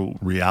virtual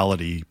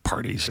reality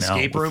parties.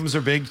 Escape rooms are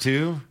big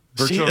too.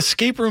 See,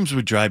 escape rooms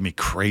would drive me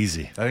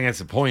crazy. I think that's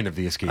the point of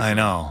the escape room. I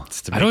know.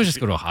 I'd always just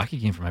go to a hockey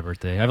game for my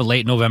birthday. I have a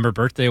late November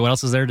birthday. What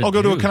else is there to do?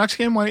 Go to a Canucks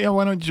game? Why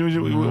don't you?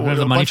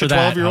 A bunch of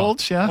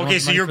 12-year-olds? Yeah. Okay,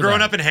 so you're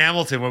growing up in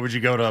Hamilton. What would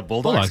you go to? A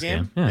Bulldogs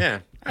game? Yeah.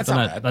 That's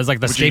not bad. That's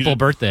like the staple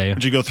birthday.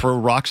 Would you go throw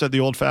rocks at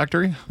the old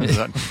factory?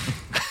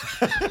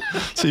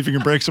 See if you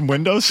can break some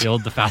windows? The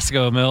old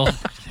DeFasco mill.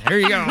 There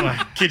you go.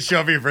 Kids show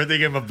up at your birthday,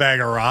 give them a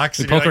bag of rocks.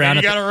 You poke around.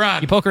 You got to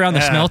run. You poke around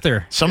the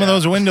smelter. Some of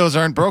those windows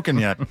aren't broken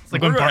yet. It's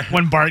like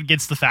when Bart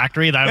gets the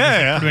factory. That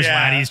was pretty much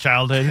Laddie's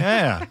childhood.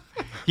 Yeah.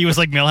 He was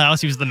like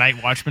Millhouse. He was the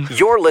night watchman.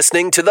 You're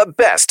listening to the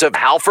best of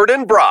Halford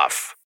and Brough.